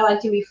 as I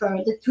like to refer,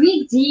 the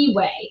 3D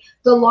way,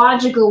 the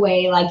logical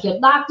way, like your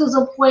doctor's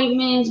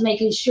appointments,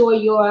 making sure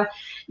your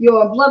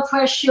blood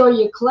pressure,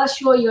 your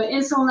cholesterol, your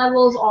insulin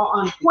levels are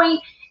on point,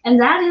 and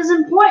that is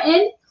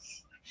important.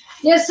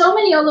 There's so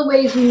many other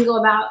ways we can go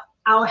about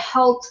our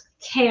health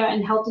care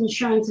and health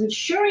insurance,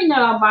 ensuring that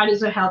our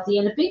bodies are healthy.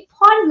 And a big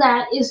part of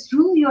that is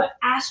through your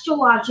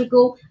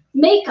astrological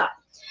makeup.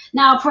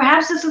 Now,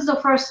 perhaps this is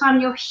the first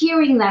time you're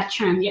hearing that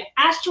term, your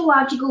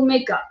astrological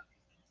makeup.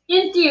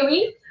 In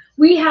theory,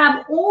 we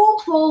have all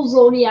 12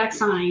 zodiac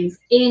signs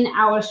in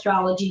our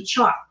astrology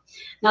chart.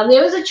 Now,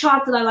 there is a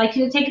chart that I'd like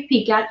you to take a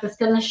peek at that's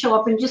going to show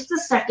up in just a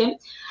second.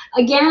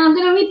 Again, I'm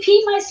going to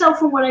repeat myself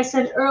from what I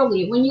said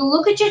earlier. When you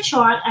look at your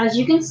chart, as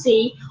you can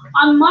see,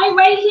 on my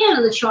right hand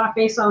of the chart,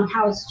 based on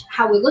how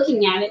we're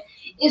looking at it,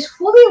 is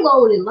fully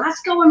loaded.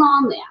 Lots going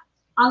on there.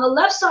 On the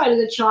left side of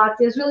the chart,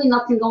 there's really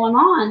nothing going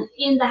on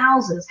in the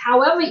houses.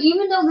 However,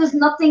 even though there's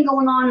nothing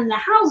going on in the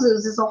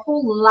houses, there's a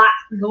whole lot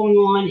going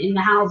on in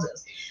the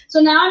houses. So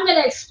now I'm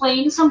going to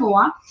explain some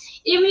more.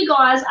 In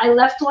regards, I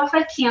left off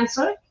at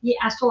Cancer, the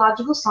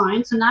astrological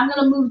sign. So now I'm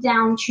going to move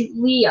down to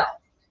Leo.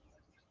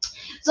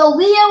 So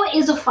Leo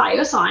is a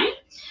fire sign.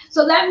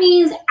 So that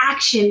means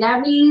action.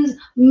 That means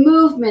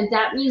movement.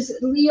 That means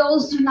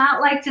Leos do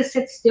not like to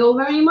sit still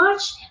very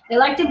much. They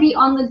like to be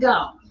on the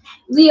go.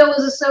 Leo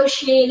is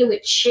associated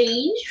with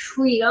change,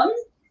 freedom,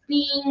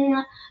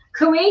 being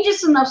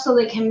courageous enough so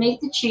they can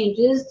make the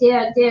changes,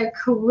 their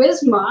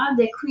charisma,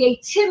 their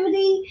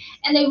creativity,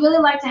 and they really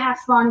like to have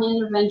fun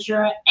and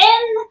adventure.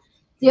 And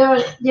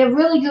they're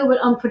really good with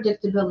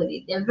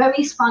unpredictability. They're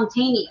very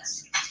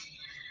spontaneous.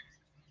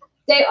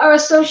 They are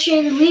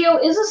associated, Leo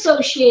is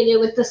associated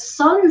with the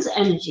sun's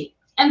energy.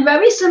 And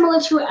very similar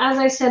to, as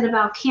I said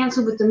about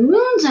Cancer with the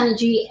moon's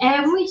energy,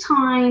 every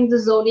time the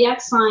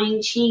zodiac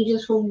sign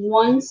changes from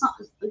one sign,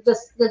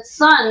 the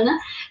sun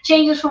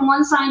changes from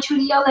one sign to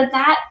the other,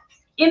 that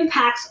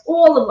impacts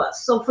all of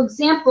us. So for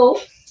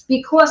example,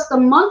 because the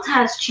month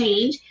has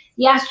changed,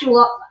 the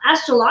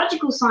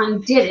astrological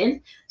sign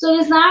didn't. So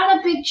there's not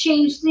a big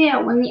change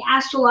there. When the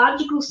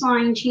astrological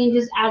sign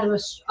changes out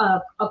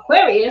of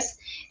Aquarius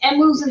and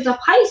moves into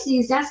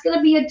Pisces, that's going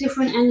to be a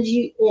different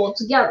energy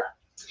altogether.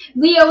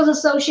 Leo is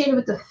associated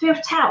with the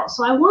 5th house.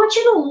 So I want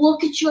you to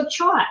look at your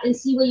chart and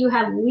see where you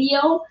have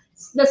Leo,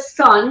 the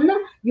sun,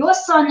 your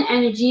sun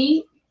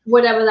energy,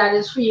 whatever that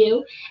is for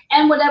you,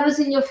 and whatever's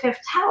in your 5th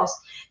house.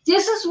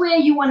 This is where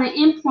you want to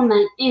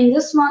implement in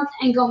this month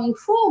and going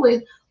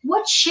forward.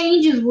 What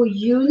changes will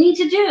you need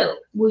to do?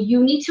 Will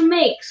you need to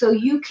make so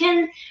you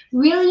can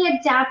really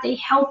adapt a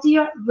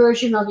healthier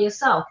version of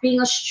yourself, being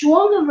a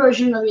stronger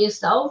version of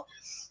yourself,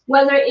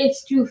 whether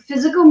it's through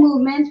physical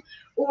movement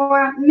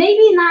or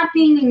maybe not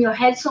being in your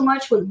head so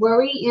much with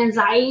worry,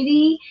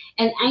 anxiety,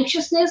 and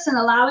anxiousness, and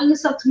allowing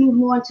yourself to move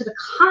more into the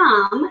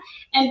calm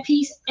and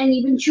peace and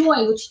even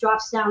joy, which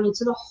drops down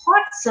into the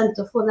heart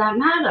center for that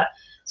matter.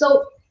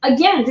 So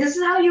again, this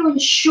is how you're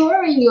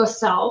ensuring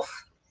yourself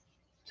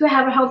to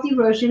have a healthy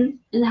version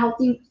and a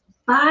healthy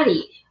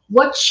body.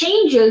 What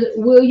changes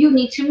will you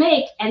need to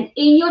make? And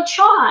in your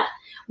chart,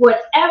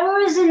 whatever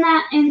is in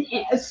that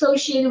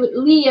associated with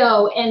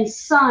Leo and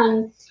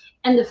Sun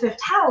and the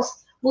 5th house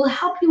will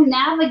help you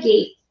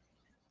navigate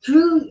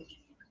through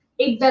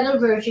a better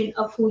version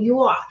of who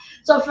you are.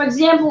 So for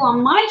example,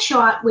 on my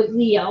chart with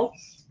Leo,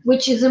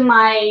 which is in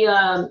my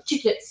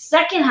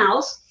 2nd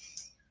house,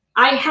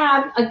 I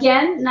have,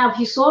 again, now if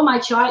you saw my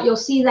chart, you'll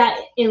see that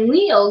in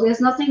Leo, there's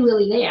nothing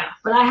really there.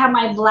 But I have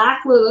my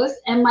Black Lilith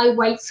and my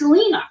White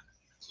Selena.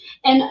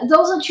 And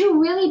those are two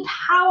really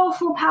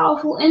powerful,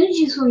 powerful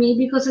energies for me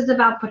because it's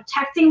about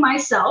protecting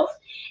myself.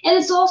 And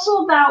it's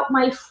also about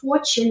my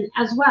fortune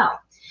as well.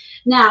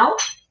 Now,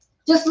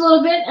 just a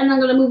little bit, and I'm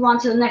going to move on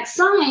to the next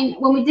sign.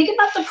 When we think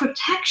about the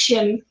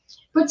protection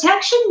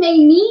may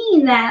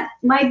mean that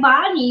my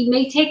body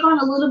may take on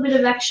a little bit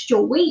of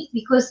extra weight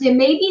because there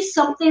may be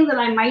something that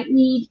I might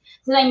need,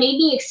 that I may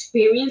be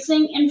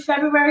experiencing in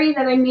February,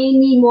 that I may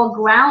need more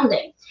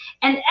grounding.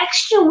 And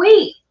extra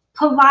weight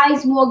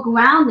provides more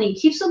grounding,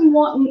 keeps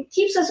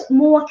us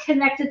more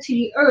connected to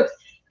the earth,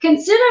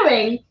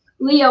 considering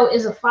Leo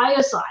is a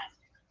fire sign.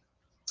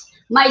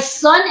 My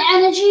sun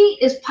energy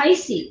is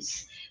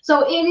Pisces.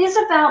 So it is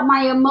about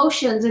my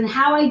emotions and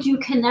how I do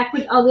connect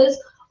with others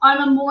on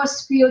a more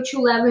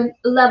spiritual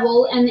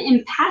level and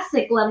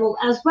empathic level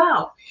as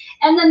well.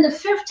 And then the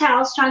 5th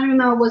house, trying to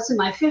remember what's in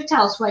my 5th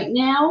house right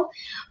now.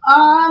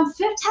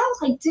 5th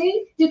house,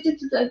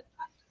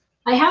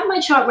 I have my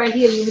chart right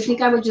here. You would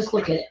think I would just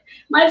look at it.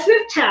 My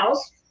 5th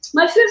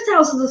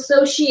house is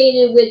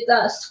associated with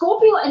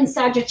Scorpio and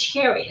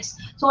Sagittarius.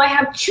 So I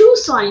have 2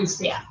 signs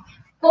there.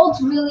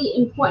 Both really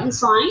important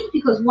signs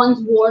because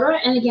one's water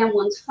and again,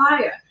 one's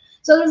fire.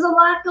 So there's a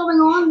lot going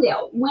on there.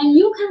 When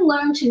you can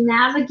learn to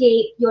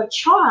navigate your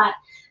chart,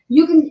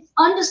 you can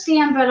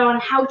understand better on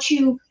how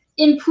to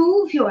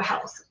improve your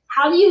health.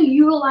 How do you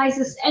utilize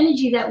this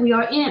energy that we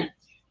are in?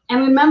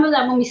 And remember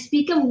that when we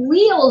speak of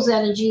Leo's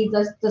energy,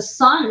 the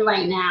sun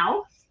right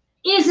now,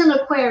 is in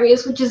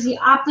Aquarius, which is the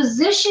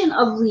opposition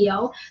of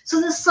Leo.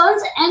 So the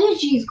sun's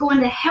energy is going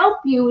to help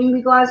you in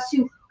regards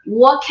to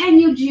what can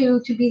you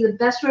do to be the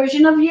best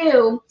version of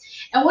you,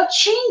 and what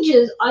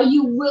changes are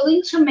you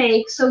willing to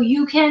make so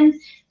you can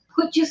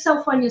put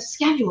yourself on your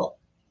schedule,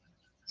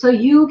 so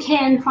you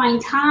can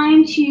find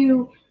time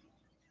to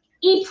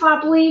eat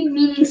properly,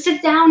 meaning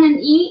sit down and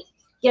eat,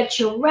 get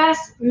your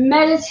rest,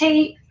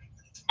 meditate,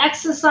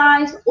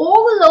 exercise.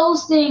 All of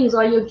those things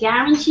are your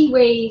guaranteed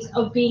ways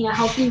of being a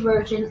healthy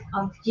version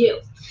of you.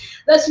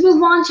 Let's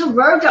move on to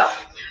Virgo.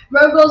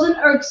 Virgo is an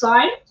earth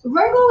sign.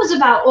 Virgo is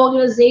about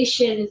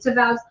organization. It's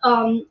about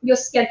your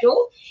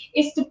schedule.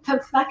 It's the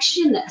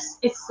perfectionist.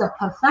 It's the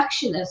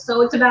perfectionist.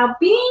 So it's about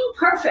being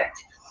perfect.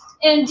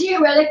 And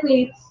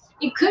theoretically,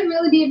 it could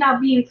really be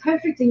about being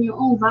perfect in your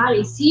own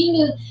body,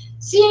 seeing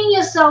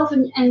yourself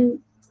and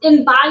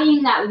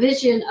embodying that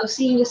vision of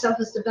seeing yourself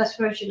as the best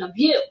version of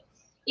you.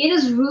 It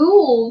is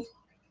ruled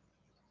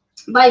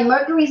by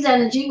Mercury's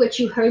energy, which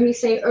you heard me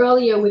say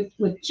earlier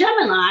with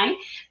Gemini.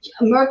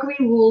 Mercury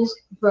rules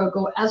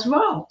Virgo as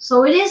well.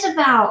 So it is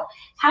about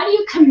how do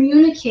you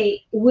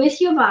communicate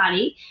with your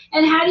body,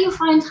 and how do you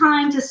find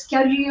time to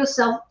schedule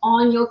yourself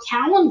on your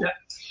calendar.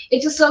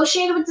 It's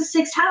associated with the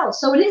 6th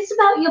house. So it is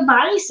about your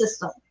body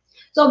system.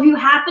 So if you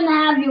happen to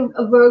have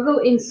a Virgo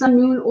in Sun,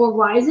 Moon, or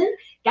Rising,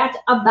 that's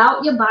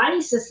about your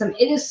body system.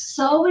 It is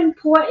so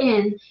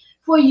important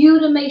for you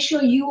to make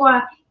sure you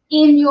are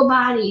in your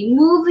body,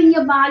 moving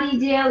your body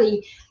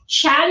daily,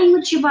 chatting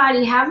with your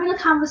body, having a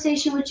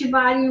conversation with your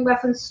body in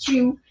reference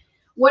to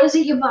what is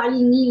it your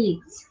body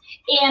needs,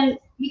 and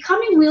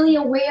becoming really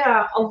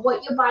aware of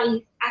what your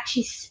body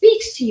actually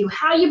speaks to you,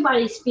 how your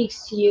body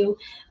speaks to you.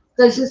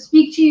 Does it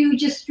speak to you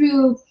just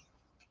through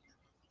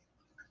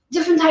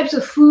different types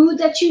of food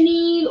that you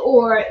need,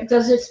 or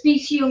does it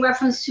speak to you in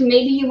reference to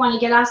maybe you want to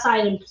get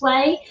outside and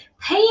play?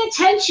 Pay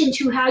attention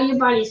to how your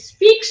body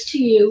speaks to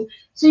you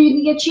so you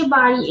can get your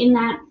body in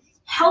that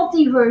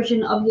healthy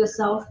version of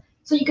yourself,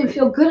 so you can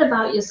feel good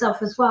about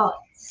yourself as well.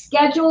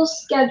 Schedule,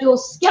 schedule,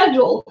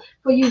 schedule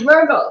for you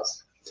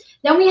Virgos.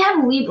 Then we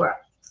have Libra.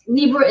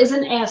 Libra is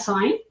an air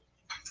sign.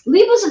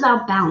 Libra is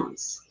about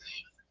balance.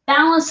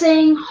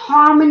 Balancing,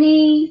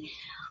 harmony,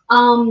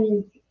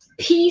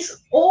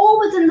 peace, all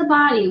within the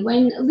body.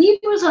 When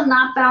Libras are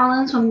not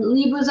balanced, when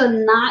Libras are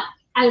not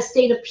at a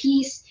state of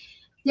peace,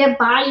 their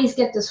bodies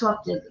get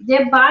disrupted.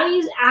 Their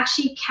bodies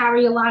actually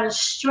carry a lot of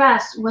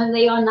stress when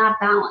they are not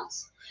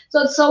balanced.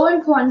 So it's so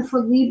important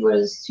for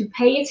Libras to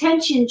pay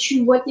attention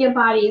to what their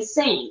body is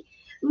saying.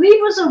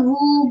 Libras are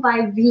ruled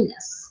by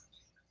Venus.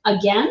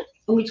 Again,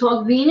 when we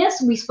talk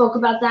Venus, we spoke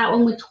about that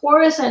one with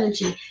Taurus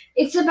energy.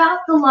 It's about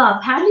the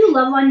love. How do you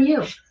love on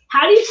you?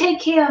 How do you take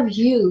care of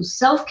you?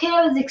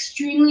 Self-care is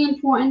extremely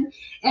important.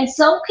 And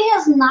self-care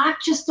is not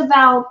just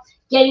about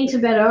getting to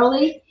bed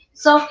early.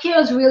 Self-care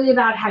is really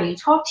about how you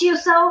talk to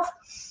yourself,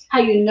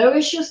 how you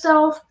nourish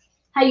yourself,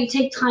 how you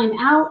take time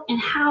out,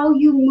 and how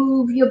you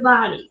move your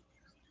body.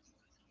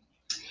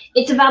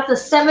 It's about the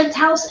 7th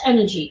house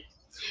energy.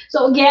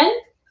 So again,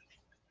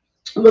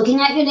 looking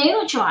at your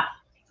natal chart,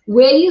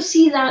 where do you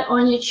see that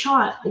on your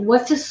chart?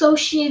 What's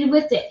associated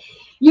with it?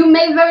 You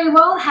may very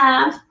well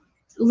have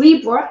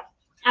Libra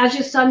as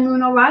your Sun,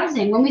 Moon, or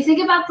Rising. When we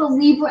think about the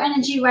Libra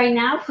energy right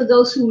now, for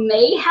those who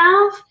may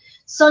have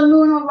Sun,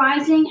 Moon, or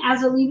Rising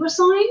as a Libra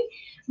sign,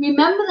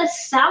 remember the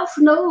South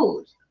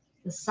Node.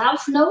 The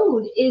South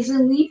Node is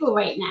in Libra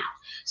right now.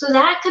 So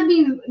that could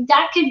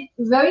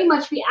very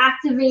much be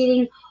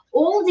activating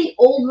all the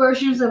old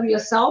versions of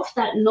yourself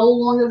that no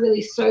longer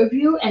really serve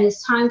you, and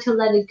it's time to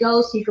let it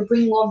go so you can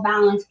bring more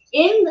balance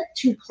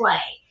into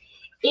play.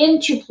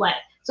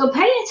 So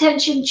pay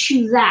attention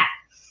to that.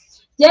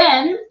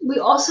 Then we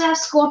also have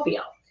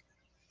Scorpio.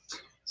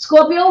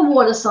 Scorpio,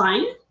 water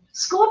sign.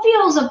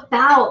 Scorpio is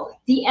about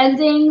the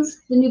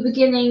endings, the new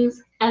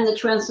beginnings, and the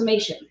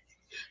transformation.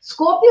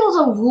 Scorpios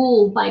are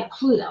ruled by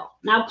Pluto.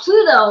 Now,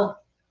 Pluto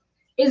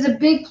is a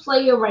big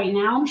player right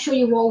now. I'm sure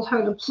you've all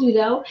heard of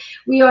Pluto.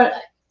 We are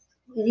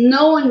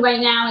known right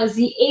now as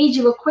the age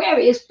of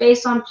Aquarius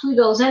based on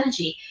Pluto's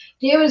energy.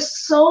 There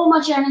is so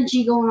much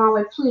energy going on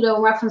with Pluto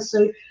in reference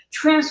to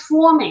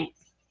transforming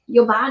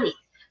your body.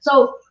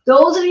 So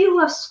those of you who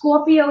have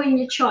Scorpio in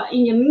your chart,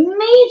 in your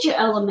major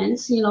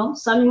elements,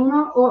 Sun,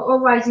 Moon, or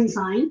Rising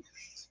sign,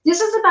 this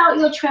is about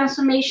your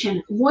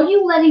transformation. What are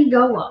you letting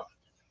go of?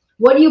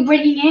 What are you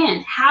bringing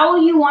in? How are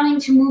you wanting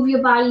to move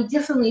your body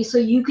differently so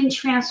you can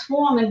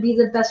transform and be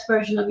the best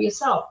version of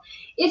yourself?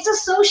 It's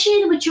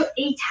associated with your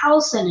 8th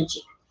house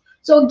energy.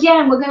 So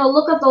again, we're going to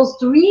look at those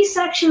 3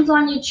 sections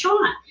on your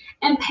chart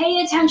and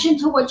pay attention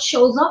to what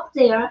shows up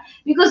there,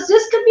 because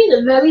this could be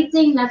the very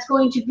thing that's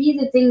going to be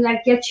the thing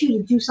that gets you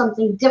to do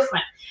something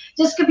different.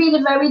 This could be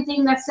the very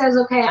thing that says,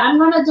 okay, I'm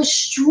going to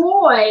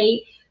destroy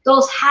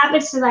those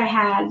habits that I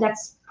had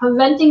that's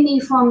preventing me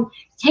from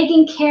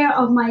taking care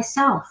of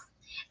myself,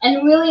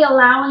 and really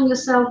allowing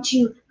yourself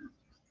to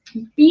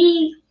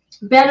be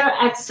better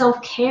at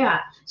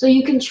self-care so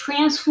you can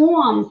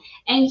transform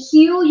and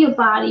heal your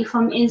body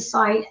from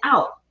inside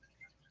out.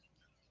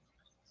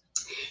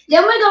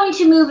 Then we're going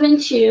to move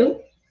into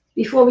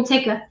before we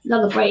take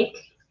another break,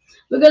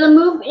 we're going to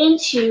move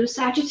into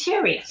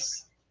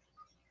Sagittarius.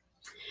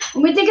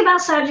 When we think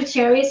about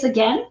Sagittarius,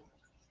 again,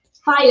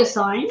 fire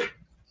sign.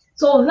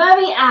 So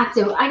very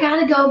active. I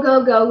gotta go,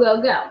 go, go,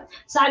 go, go.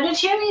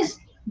 Sagittarius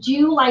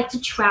do like to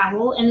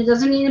travel, and it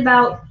doesn't mean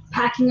about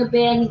packing a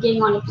bag and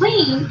getting on a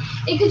plane.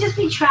 It could just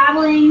be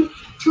traveling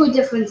to a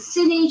different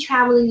city,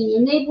 traveling in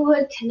your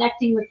neighborhood,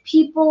 connecting with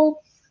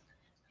people.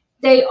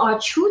 They are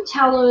truth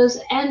tellers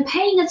and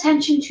paying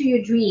attention to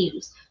your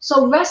dreams.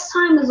 So rest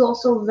time is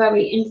also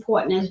very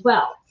important as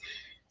well.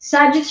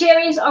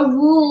 Sagittarius are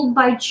ruled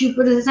by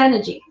Jupiter's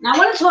energy. Now I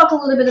want to talk a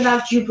little bit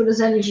about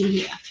Jupiter's energy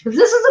here, because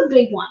this is a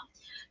big one.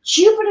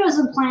 Jupiter is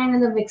a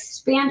planet of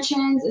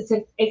expansions.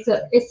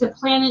 It's a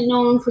planet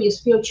known for your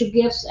spiritual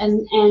gifts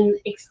and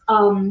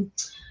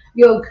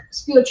your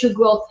spiritual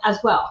growth as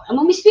well. And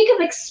when we speak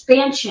of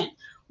expansion,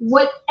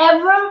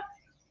 whatever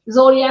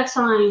zodiac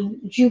sign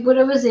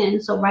Jupiter is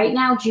in, so right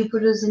now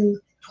Jupiter's in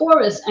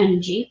Taurus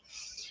energy,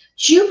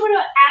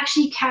 Jupiter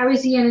actually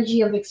carries the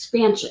energy of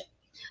expansion.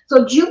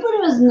 So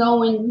Jupiter is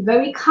known,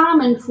 very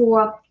common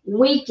for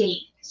waking.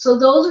 So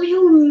those of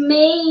you who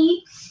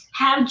may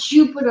have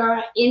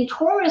Jupiter in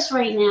Taurus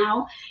right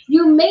now,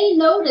 you may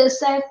notice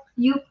that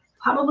you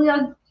probably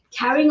are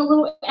carrying a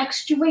little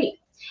extra weight.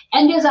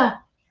 And there's a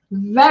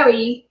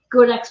very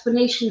good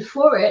explanation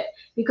for it,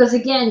 because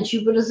again,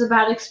 Jupiter is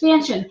about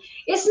expansion.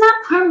 It's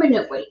not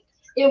permanent weight.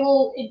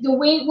 The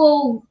weight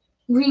will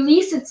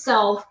release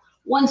itself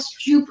once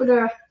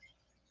Jupiter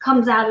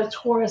comes out of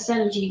Taurus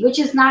energy, which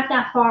is not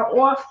that far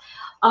off.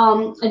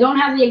 I don't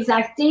have the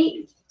exact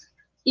date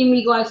in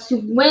regards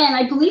to when.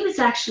 I believe it's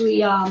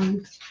actually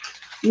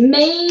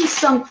May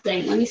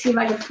something. Let me see if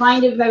I can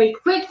find it very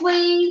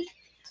quickly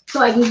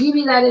so I can give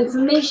you that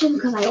information,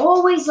 because I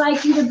always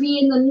like you to be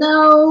in the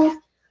know.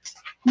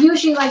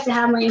 Usually like to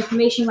have my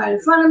information right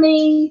in front of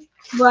me,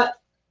 but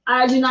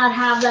I do not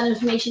have that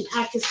information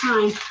at this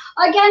time.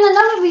 Again,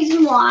 another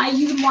reason why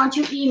you would want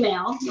your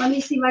email. Let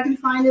me see if I can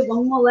find it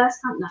one more last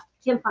time. No,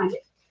 can't find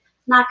it.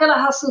 Not gonna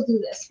hustle through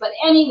this. But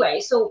anyway,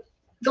 so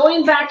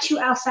going back to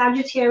our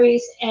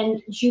Sagittarius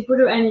and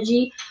Jupiter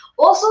energy,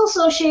 also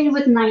associated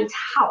with ninth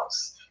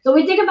house. So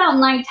we think about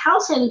ninth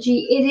house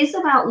energy, it is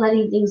about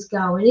letting things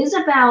go. It is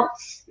about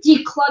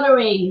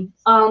decluttering,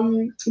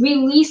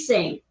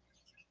 releasing.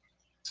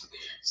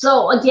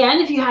 So again,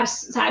 if you have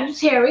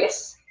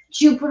Sagittarius,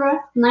 Jupiter,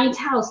 ninth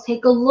house,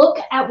 take a look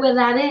at where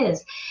that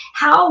is.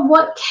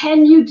 What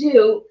can you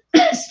do?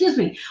 Excuse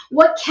me.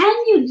 What can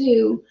you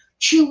do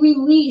to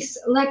release,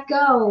 let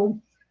go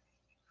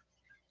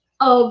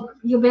of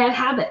your bad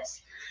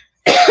habits?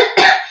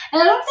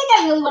 And I don't think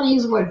I really want to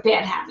use the word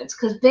bad habits,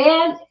 because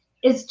bad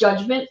is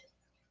judgment.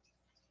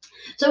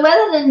 So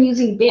rather than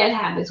using bad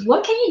habits,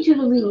 what can you do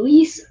to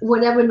release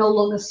whatever no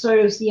longer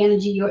serves the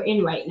energy you're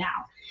in right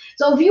now?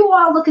 So if you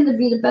are looking to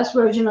be the best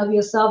version of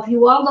yourself,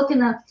 you are looking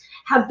to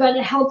have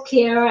better health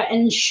care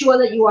and ensure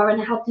that you are in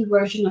a healthy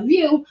version of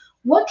you,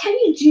 what can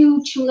you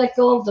do to let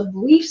go of the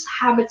beliefs,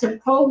 habits,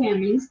 and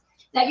programmings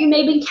that you may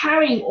have been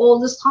carrying all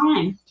this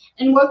time,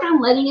 and work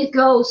on letting it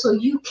go so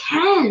you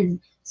can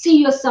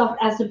see yourself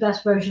as the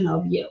best version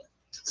of you?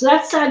 So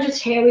that's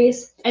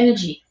Sagittarius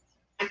energy.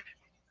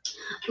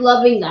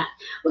 Loving that.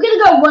 We're going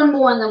to go one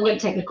more and then we're going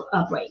to take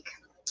a break.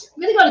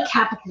 We're going to go to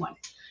Capricorn.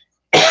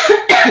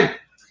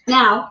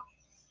 Now,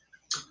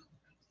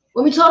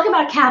 when we talk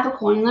about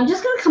Capricorn, and I'm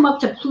just going to come up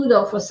to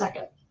Pluto for a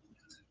second.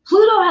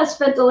 Pluto has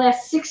spent the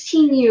last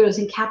 16 years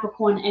in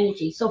Capricorn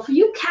energy. So for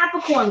you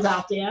Capricorns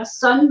out there,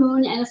 sun,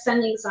 moon, and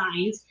ascending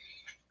signs,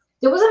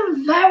 there was a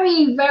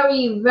very,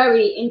 very,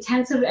 very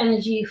intensive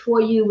energy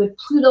for you with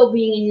Pluto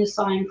being in your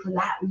sign for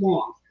that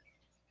long.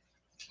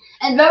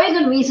 And very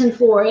good reason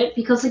for it,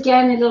 because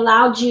again, it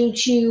allowed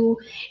Pluto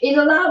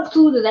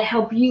to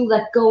help you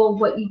let go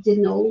of what you did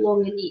no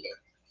longer needed.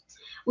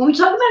 When we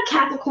talk about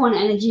Capricorn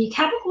energy,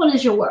 Capricorn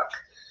is your work.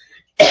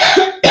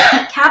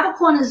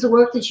 Capricorn is the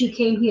work that you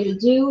came here to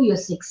do, your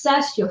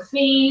success, your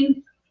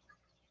fame,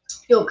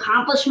 your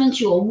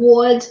accomplishments, your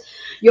awards,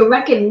 your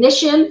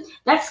recognition.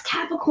 That's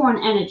Capricorn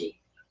energy.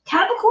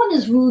 Capricorn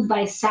is ruled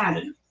by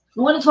Saturn.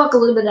 I want to talk a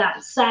little bit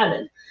about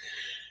Saturn.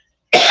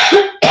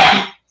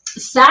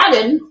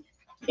 Saturn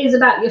is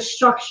about your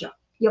structure,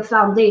 your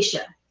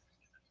foundation.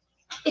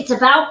 It's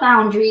about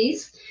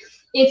boundaries.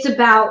 It's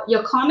about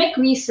your karmic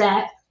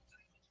reset.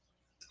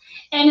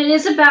 And it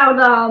is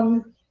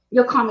about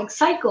your karmic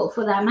cycle,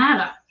 for that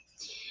matter.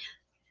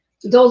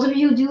 Those of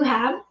you who do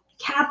have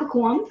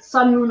Capricorn,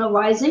 sun, moon, or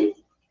rising,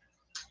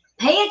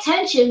 pay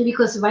attention,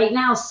 because right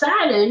now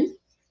Saturn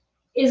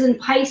is in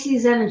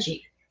Pisces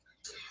energy.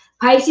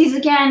 Pisces,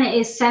 again,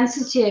 is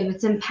sensitive,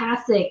 it's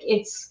empathic,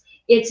 it's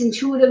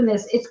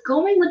intuitiveness, it's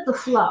going with the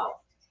flow.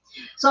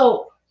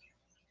 So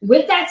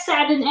with that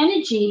Saturn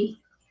energy,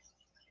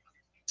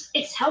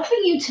 it's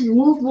helping you to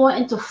move more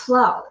into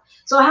flow.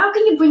 So how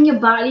can you bring your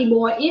body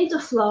more into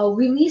flow,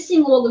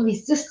 releasing all the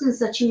resistance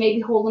that you may be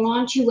holding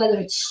on to, whether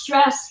it's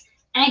stress,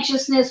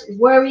 anxiousness,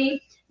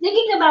 worry,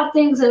 thinking about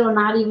things that are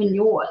not even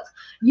yours.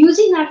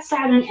 using that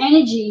Saturn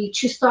energy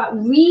to start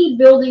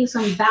rebuilding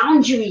some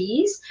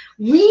boundaries,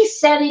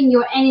 resetting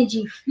your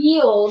energy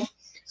field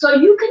so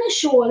you can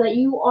assure that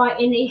you are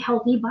in a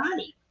healthy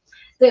body.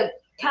 The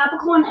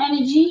Capricorn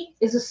energy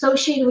is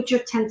associated with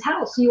your 10th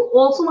house. So you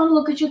also want to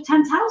look at your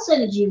 10th house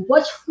energy.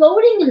 What's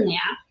floating in there?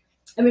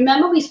 And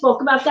remember, we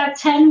spoke about that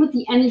 10 with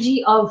the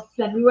energy of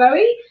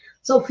February.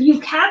 So for you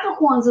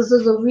Capricorns, this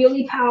is a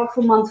really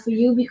powerful month for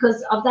you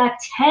because of that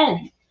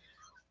 10.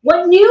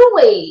 What new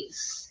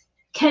ways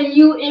can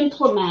you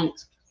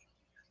implement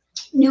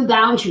new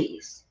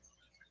boundaries?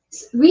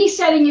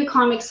 Resetting your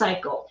karmic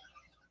cycle.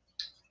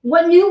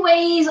 What new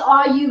ways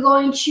are you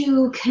going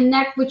to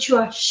connect with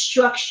your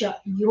structure,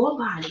 your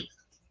body?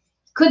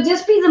 Could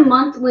this be the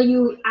month where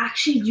you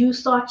actually do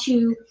start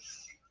to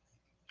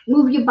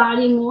move your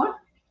body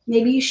more?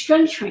 Maybe you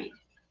strength train.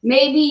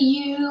 Maybe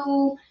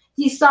you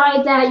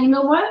decide that, you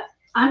know what?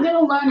 I'm going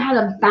to learn how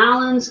to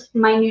balance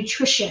my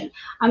nutrition.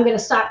 I'm going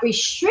to stop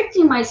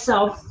restricting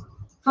myself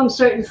from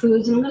certain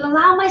foods, and I'm going to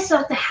allow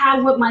myself to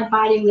have what my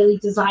body really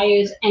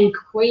desires and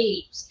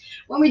craves.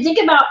 When we think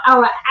about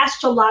our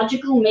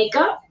astrological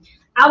makeup,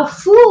 our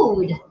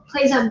food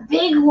plays a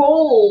big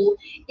role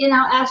in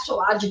our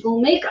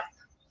astrological makeup.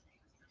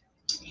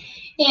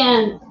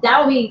 And that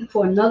will be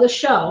for another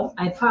show,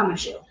 I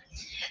promise you.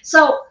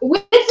 So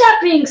with that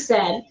being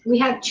said, we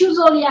have 2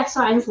 zodiac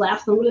signs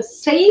left. I'm going to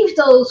save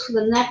those for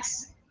the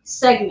next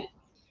segment.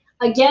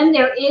 Again,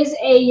 there is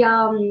a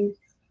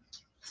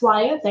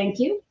flyer, thank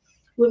you,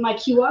 with my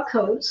QR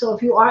code. So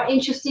if you are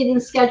interested in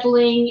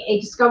scheduling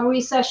a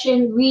discovery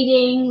session,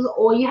 readings,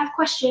 or you have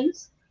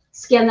questions,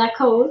 scan that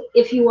code.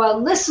 If you are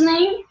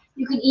listening,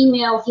 you can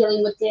email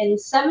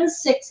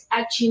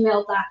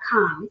healingwithin76@gmail.com.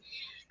 I'm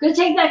going to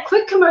take that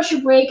quick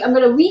commercial break. I'm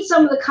going to read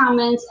some of the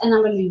comments, and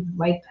I'm going to be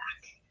right back.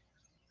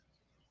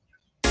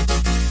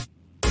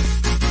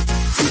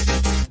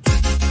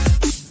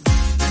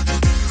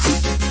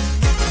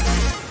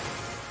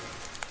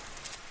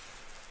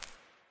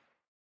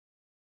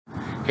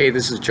 Hey,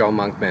 this is Joe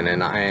Monkman,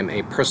 and I am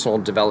a personal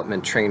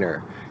development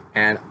trainer.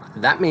 And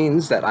that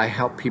means that I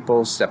help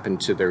people step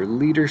into their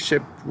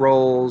leadership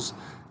roles,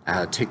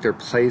 take their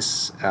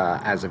place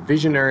as a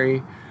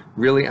visionary,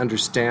 really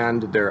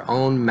understand their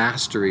own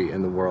mastery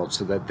in the world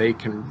so that they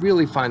can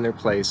really find their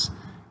place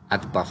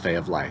at the buffet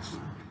of life.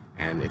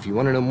 And if you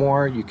want to know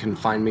more, you can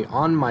find me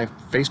on my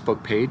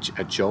Facebook page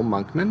at Joe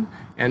Monkman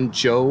and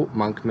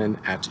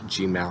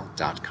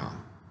joemonkman@gmail.com.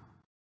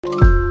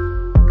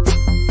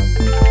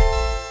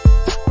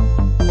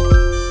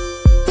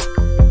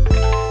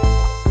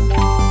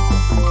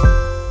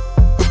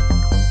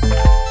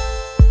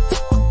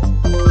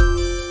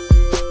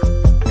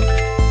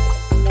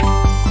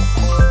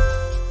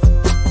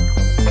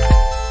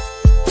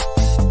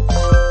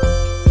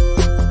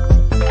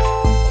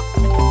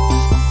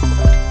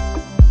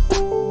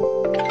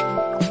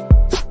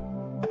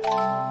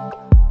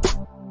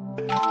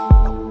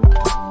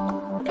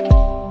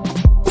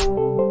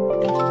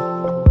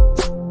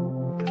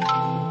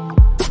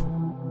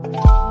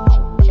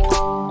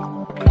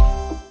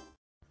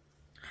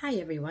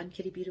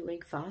 Kitty Beauty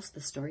Wig Foss,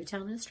 the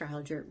storytelling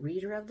astrologer,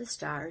 reader of the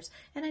stars,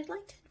 and I'd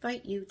like to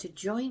invite you to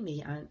join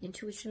me on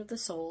Intuition of the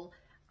Soul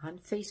on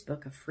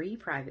Facebook, a free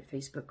private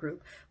Facebook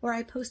group where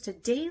I post a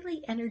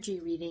daily energy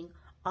reading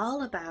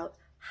all about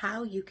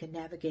how you can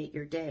navigate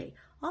your day.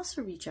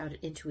 Also reach out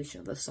at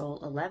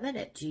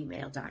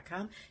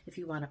intuitionofthesoul11@gmail.com if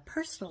you want a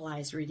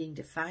personalized reading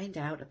to find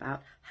out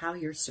about how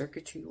your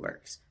circuitry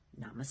works.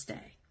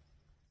 Namaste.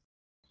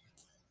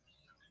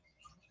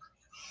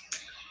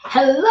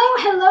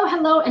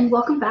 Hello, and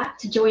welcome back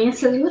to Joanne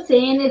Healing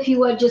Within. If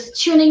you are just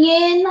tuning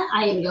in,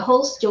 I am your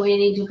host,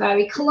 Joanne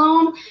Dubarry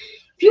Cologne.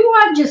 If you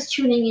are just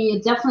tuning in,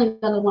 you're definitely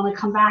going to want to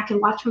come back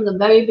and watch from the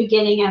very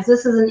beginning, as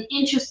this is an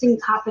interesting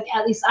topic,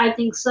 at least I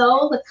think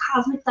so, the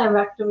cosmic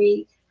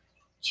directory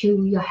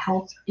to your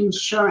health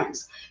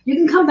insurance. You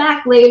can come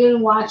back later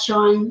and watch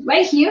on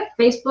right here,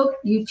 Facebook,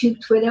 YouTube,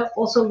 Twitter,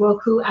 also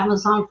Roku,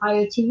 Amazon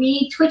Fire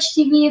TV, Twitch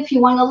TV. If you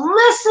want to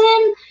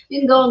listen, you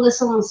can go and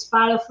listen on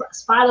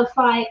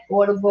Spotify,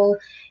 Audible,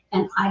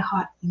 and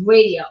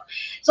iHeartRadio.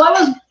 So I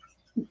was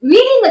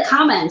reading the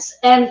comments,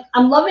 and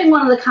I'm loving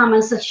one of the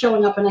comments that's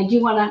showing up, and I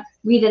do want to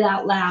read it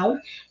out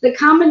loud. The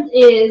comment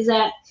is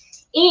that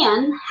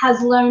Anne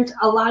has learned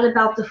a lot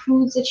about the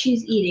foods that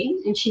she's eating,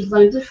 and she's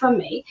learned it from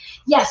me.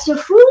 Yes, your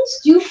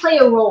foods do play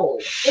a role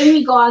in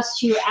regards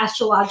to your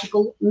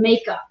astrological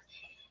makeup.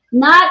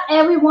 Not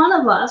every one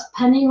of us,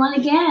 depending on,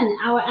 again,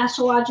 our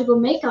astrological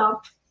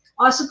makeup,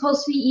 are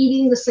supposed to be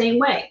eating the same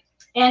way.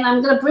 And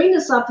I'm going to bring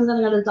this up, and then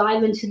I'm going to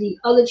dive into the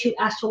other 2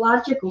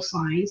 astrological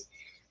signs.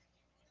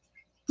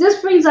 This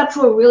brings up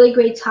to a really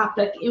great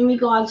topic in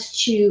regards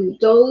to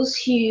those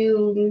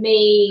who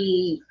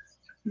may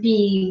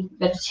be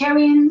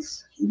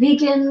vegetarians,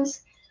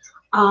 vegans,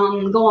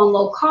 go on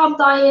low carb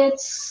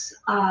diets,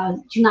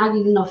 do not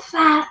eat enough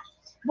fat,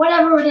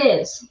 whatever it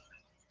is,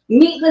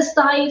 meatless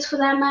diets for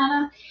that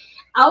matter.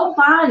 Our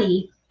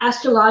body,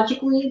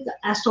 astrologically, the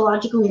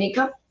astrological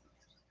makeup,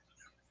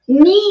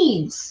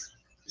 needs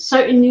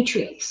certain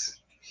nutrients.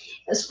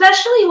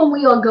 especially when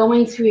we are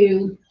going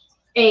through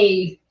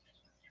a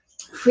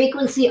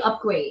frequency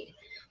upgrade,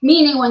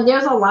 meaning when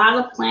there's a lot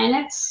of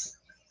planets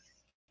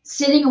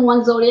sitting in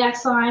one zodiac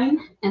sign,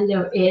 and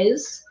there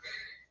is,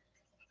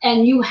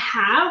 and you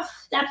have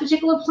that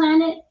particular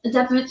planet,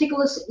 that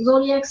particular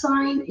zodiac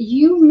sign,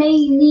 you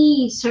may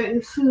need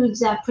certain foods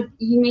that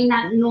you may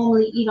not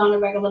normally eat on a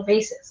regular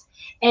basis.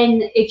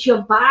 And it's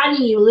your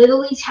body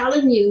literally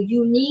telling you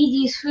you need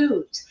these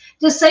foods.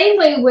 The same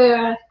way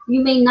where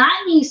you may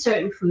not need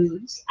certain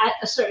foods at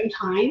a certain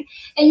time,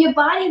 and your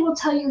body will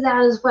tell you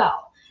that as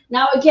well.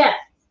 Now, again,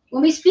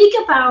 when we speak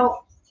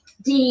about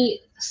the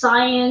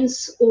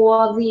science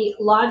or the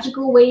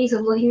logical ways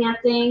of looking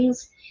at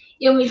things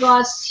in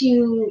regards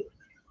to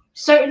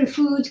certain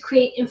foods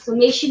create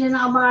inflammation in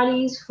our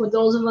bodies, for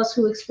those of us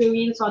who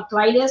experience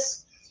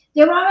arthritis,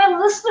 there are a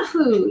list of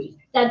foods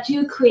that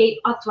do create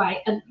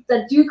arthritis,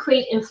 that do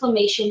create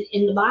inflammation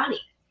in the body.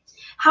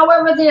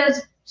 However,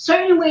 there's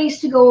certain ways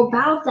to go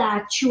about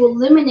that to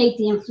eliminate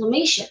the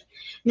inflammation.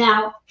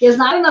 Now, there's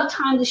not enough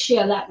time to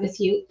share that with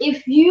you.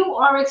 If you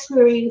are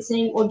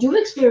experiencing or do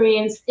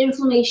experience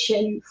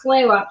inflammation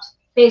flare-ups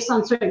based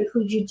on certain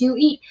foods you do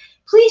eat,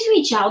 please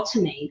reach out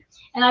to me.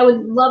 And I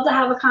would love to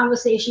have a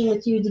conversation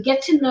with you to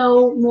get to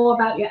know more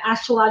about your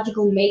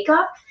astrological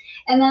makeup.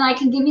 And then I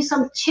can give you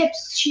some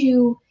tips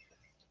to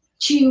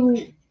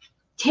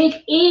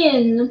take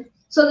in.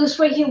 So this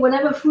right here,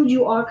 whatever food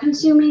you are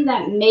consuming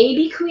that may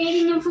be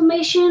creating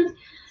inflammation,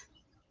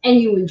 and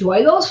you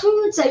enjoy those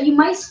foods, that you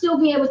might still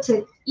be able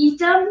to eat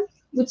them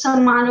with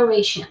some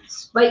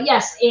moderations. But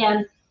yes,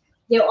 and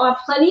there are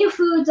plenty of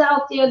foods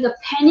out there,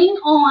 depending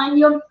on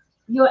your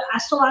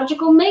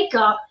astrological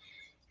makeup,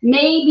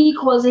 may be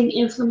causing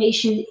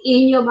inflammation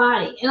in your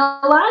body. And a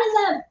lot of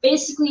that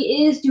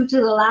basically is due to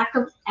the lack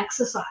of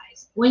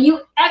exercise. When you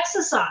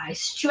exercise,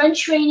 strength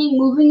training,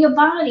 moving your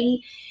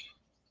body,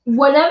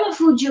 whatever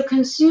food you're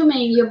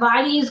consuming, your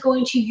body is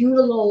going to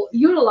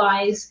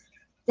utilize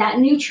that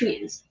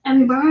nutrients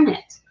and burn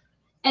it.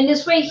 And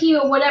this way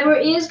here, whatever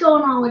is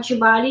going on with your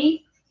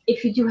body,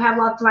 if you do have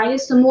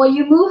arthritis, the more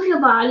you move your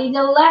body,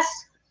 the less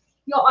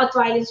your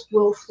arthritis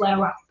will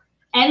flare up.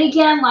 And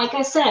again, like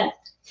I said,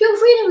 feel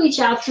free to reach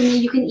out to me.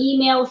 You can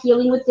email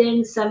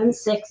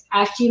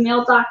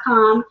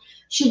healingwithin76@gmail.com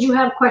should you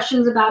have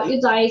questions about your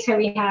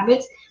dietary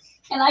habits.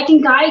 And I can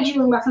guide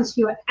you in reference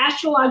to your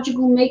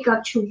astrological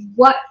makeup to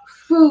what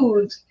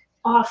foods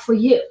are for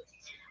you.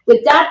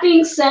 With that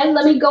being said,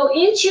 let me go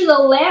into the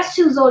last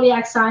two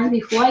zodiac signs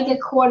before I get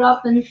caught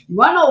up and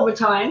run over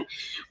time.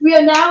 We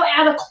are now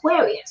at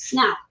Aquarius.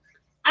 Now,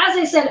 as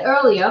I said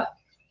earlier,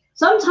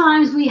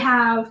 sometimes we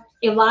have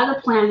a lot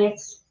of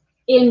planets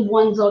in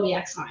one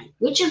zodiac sign,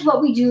 which is what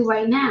we do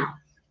right now.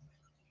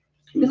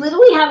 We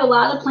literally have a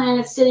lot of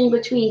planets sitting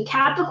between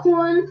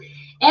Capricorn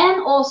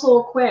and also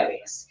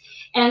Aquarius.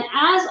 And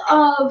as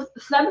of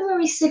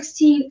February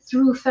 16th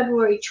through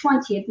February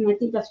 20th, and I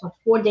think that's what,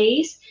 4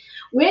 days,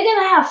 we're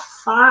going to have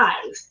 5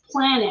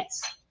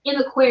 planets in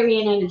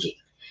Aquarian energy.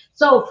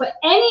 So for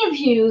any of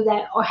you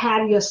that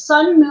have your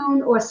sun,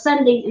 moon, or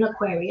ascending in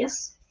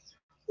Aquarius,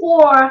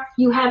 or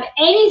you have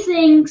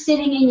anything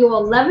sitting in your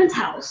 11th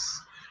house,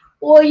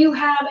 or you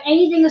have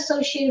anything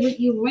associated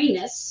with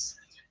Uranus,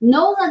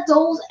 know that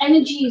those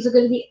energies are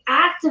going to be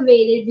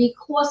activated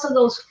because of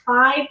those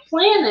 5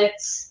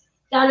 planets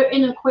that are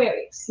in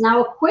Aquarius.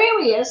 Now,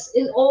 Aquarius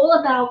is all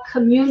about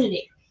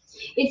community.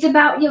 It's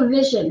about your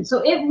vision.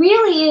 So it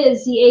really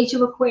is the age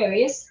of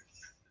Aquarius.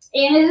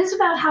 And it is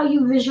about how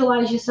you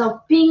visualize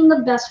yourself being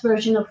the best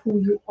version of who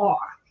you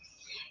are.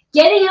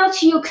 Getting out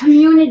to your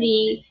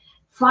community,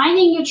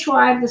 finding your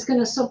tribe that's going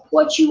to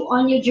support you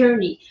on your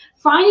journey.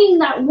 Finding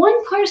that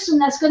one person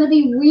that's going to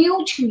be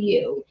real to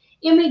you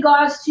in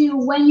regards to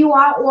when you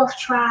are off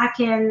track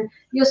and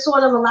you're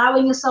sort of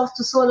allowing yourself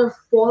to sort of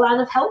fall out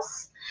of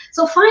health.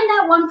 So find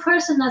that one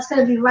person that's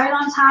going to be right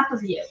on top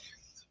of you.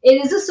 It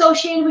is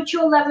associated with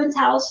your 11th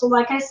house. So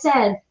like I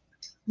said,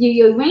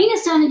 your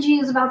Uranus energy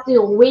is about the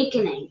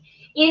awakening.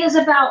 It is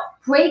about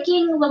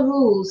breaking the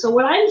rules. So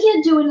what I'm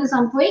here doing is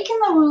I'm breaking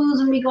the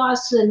rules in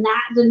regards to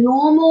the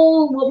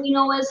normal, what we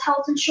know as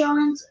health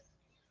insurance,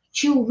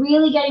 to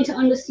really getting to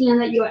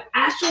understand that your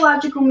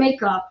astrological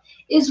makeup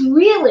is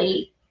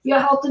really your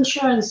health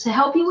insurance to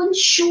help you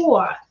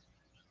insure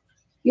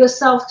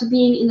yourself to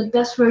being in the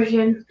best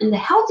version and the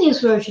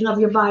healthiest version of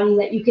your body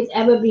that you could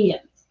ever be in.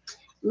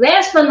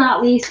 Last but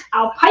not least,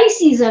 our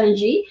Pisces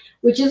energy,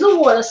 which is a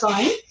water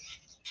sign,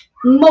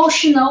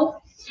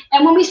 emotional.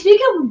 And when we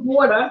speak of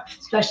water,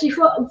 especially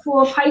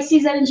for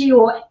Pisces energy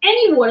or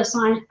any water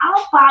sign,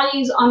 our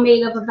bodies are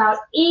made of about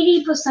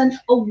 80%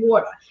 of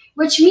water,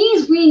 which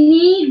means we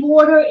need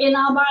water in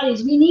our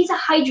bodies. We need to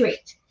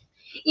hydrate.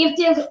 If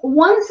there's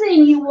one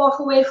thing you walk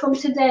away from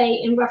today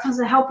in reference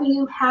to helping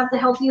you have the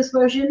healthiest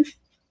version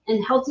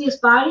and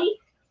healthiest body,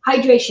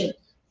 hydration.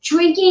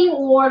 Drinking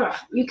water.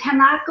 You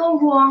cannot go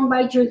wrong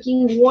by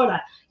drinking water.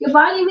 Your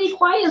body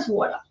requires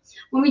water.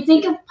 When we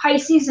think of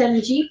Pisces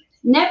energy,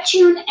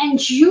 Neptune and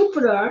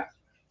Jupiter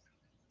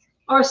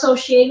are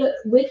associated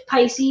with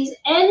Pisces,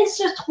 and it's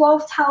just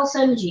 12th house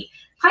energy.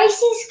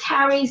 Pisces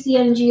carries the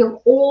energy of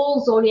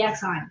all zodiac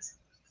signs.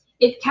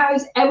 It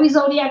carries every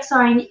zodiac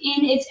sign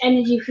in its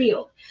energy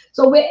field.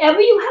 So wherever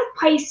you have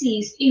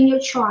Pisces in your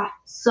chart,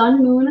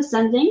 sun, moon,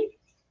 ascending,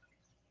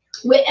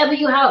 wherever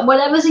you have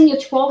whatever's in your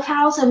 12th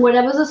house and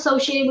whatever's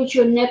associated with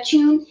your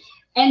Neptune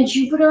and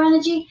Jupiter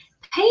energy,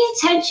 pay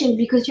attention,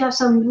 because you have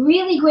some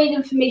really great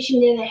information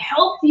there to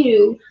help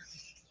you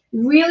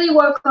really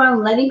work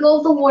on letting go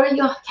of the water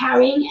you're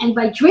carrying. And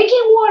by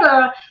drinking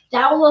water,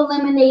 that will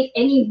eliminate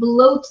any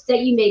bloat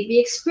that you may be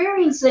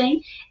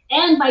experiencing.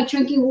 And by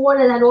drinking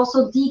water, that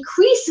also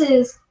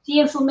decreases the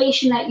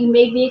inflammation that you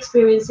may be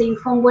experiencing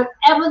from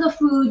whatever the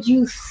food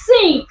you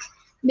think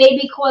may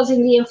be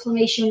causing the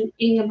inflammation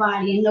in your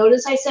body. And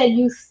notice I said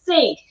you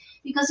think,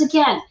 because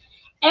again,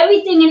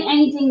 everything and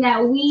anything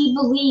that we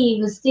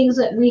believe is things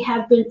that we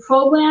have been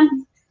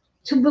programmed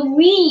to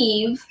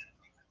believe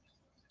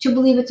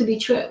it to be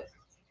true.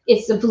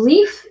 It's the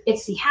belief,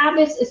 it's the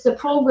habits, it's the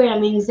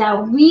programmings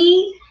that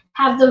we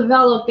have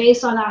developed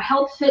based on our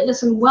health,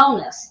 fitness, and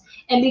wellness.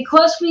 And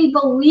because we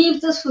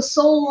believed this for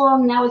so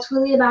long, now it's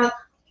really about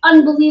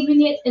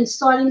unbelieving it and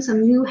starting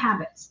some new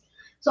habits.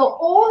 So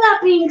all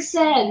that being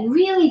said,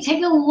 really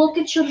take a look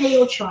at your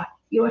natal chart,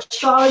 your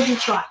astrology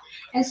chart,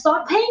 and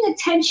start paying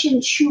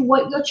attention to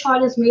what your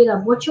chart is made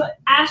of, what your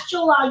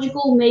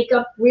astrological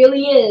makeup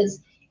really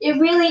is. It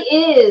really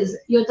is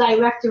your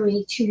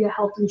directory to your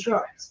health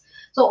insurance.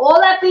 So all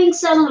that being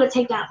said, I'm going to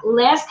take that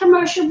last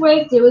commercial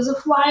break. There is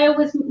a flyer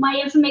with my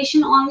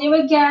information on there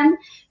again.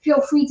 Feel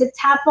free to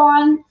tap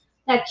on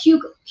that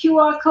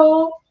QR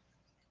code.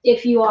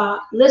 If you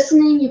are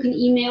listening, you can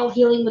email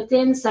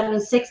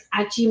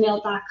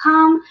healingwithin76@gmail.com.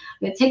 I'm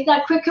going to take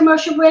that quick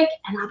commercial break,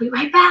 and I'll be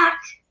right back.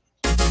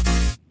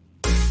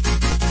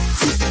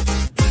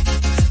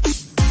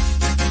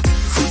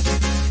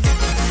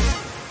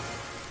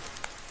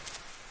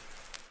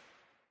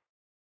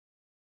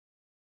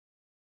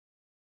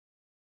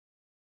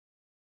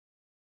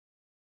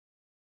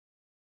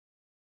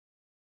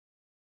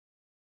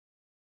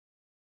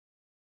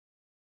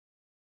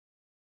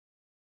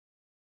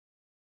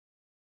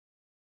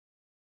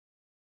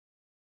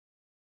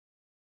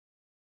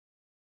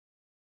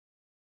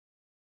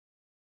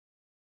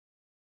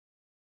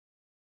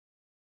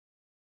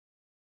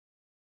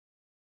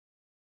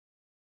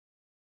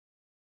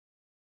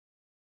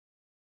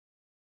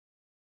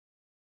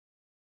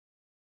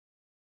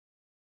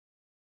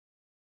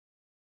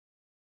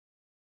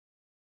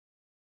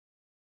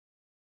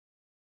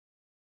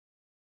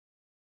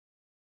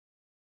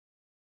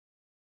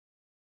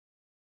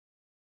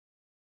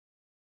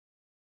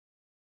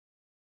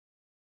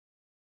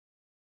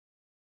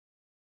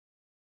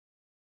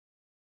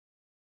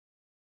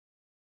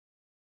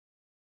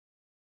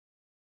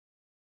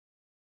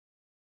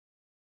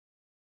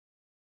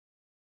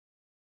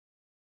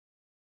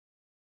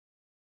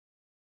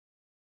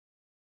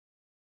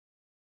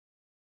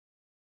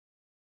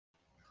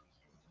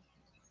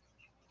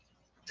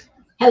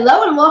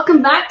 Hello and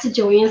welcome back to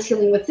Joanne's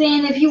Healing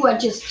Within. If you are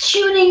just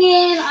tuning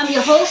in, I'm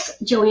your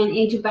host, Joanne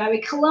Angel Barry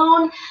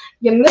Cologne.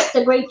 You missed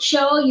a great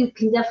show. You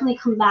can definitely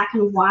come back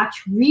and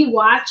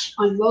rewatch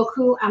on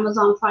Roku,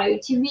 Amazon Fire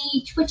TV,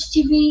 Twitch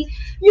TV.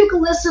 You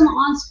can listen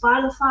on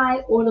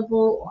Spotify,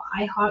 Audible, or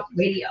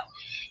iHeartRadio.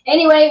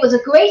 Anyway, it was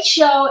a great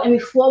show. And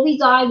before we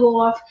dive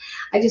off,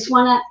 I just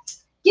want to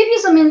give you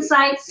some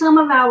insights. Some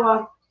of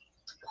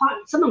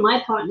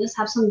my partners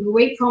have some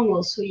great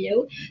promos for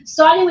you.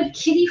 Starting with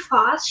Kitty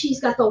Foss,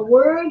 she's got the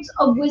Words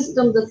of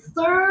Wisdom, the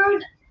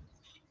third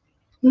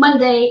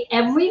Monday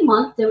every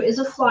month. There is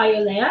a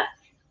flyer there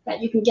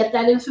that you can get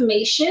that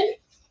information.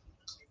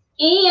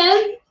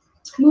 And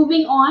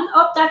moving on,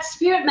 that's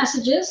Spirit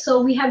Messages.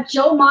 So we have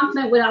Joe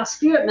Monkman with our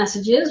Spirit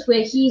Messages,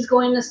 where he's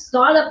going to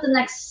start up the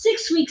next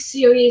 6-week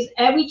series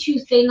every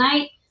Tuesday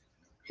night.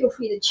 Feel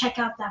free to check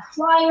out that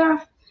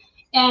flyer.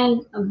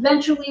 And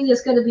eventually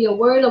there's going to be a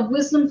Word of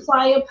Wisdom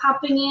flyer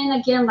popping in.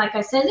 Again, like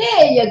I said,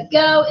 there you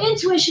go.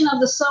 Intuition of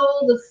the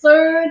Soul, the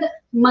third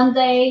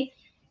Monday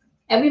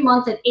every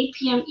month at 8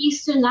 p.m.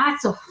 Eastern.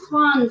 That's a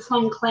fun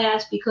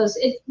class, because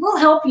it will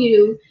help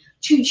you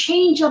to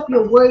change up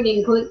your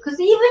wording, because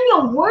even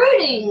your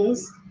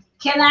wordings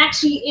can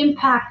actually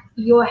impact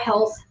your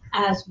health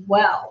as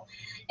well.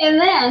 And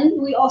then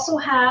we also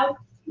have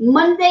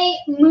Monday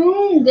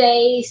Moon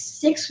Day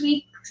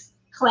 6-week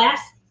class,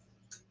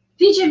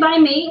 featured by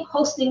me,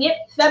 hosting it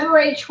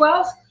February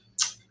 12th.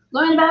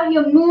 Learn about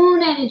your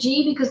moon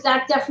energy, because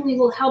that definitely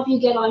will help you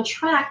get on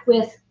track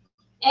with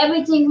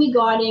everything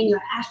regarding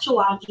your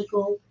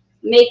astrological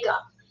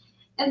makeup.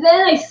 And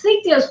then I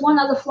think there's one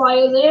other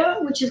flyer there,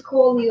 which is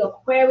called the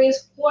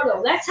Aquarius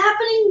Portal. That's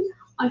happening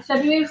on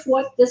February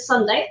 4th, this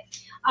Sunday.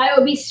 I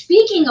will be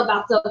speaking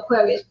about the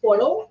Aquarius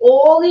Portal,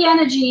 all the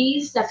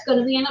energies that's going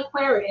to be in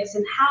Aquarius,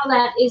 and how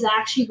that is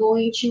actually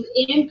going to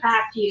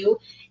impact you.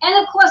 And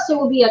of course, there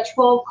will be a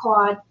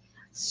 12-card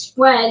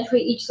spread for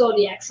each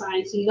zodiac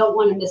sign, so you don't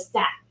want to miss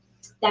that.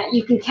 That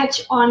you can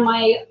catch on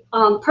my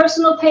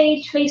personal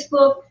page,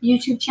 Facebook,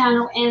 YouTube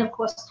channel, and of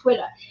course,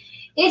 Twitter.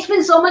 It's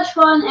been so much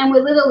fun, and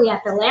we're literally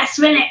at the last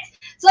minute.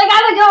 So I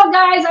gotta go,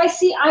 guys.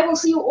 I will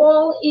see you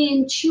all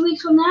in 2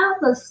 weeks from now,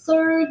 the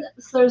 3rd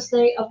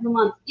Thursday of the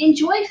month.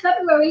 Enjoy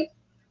February.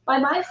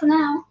 Bye-bye for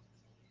now.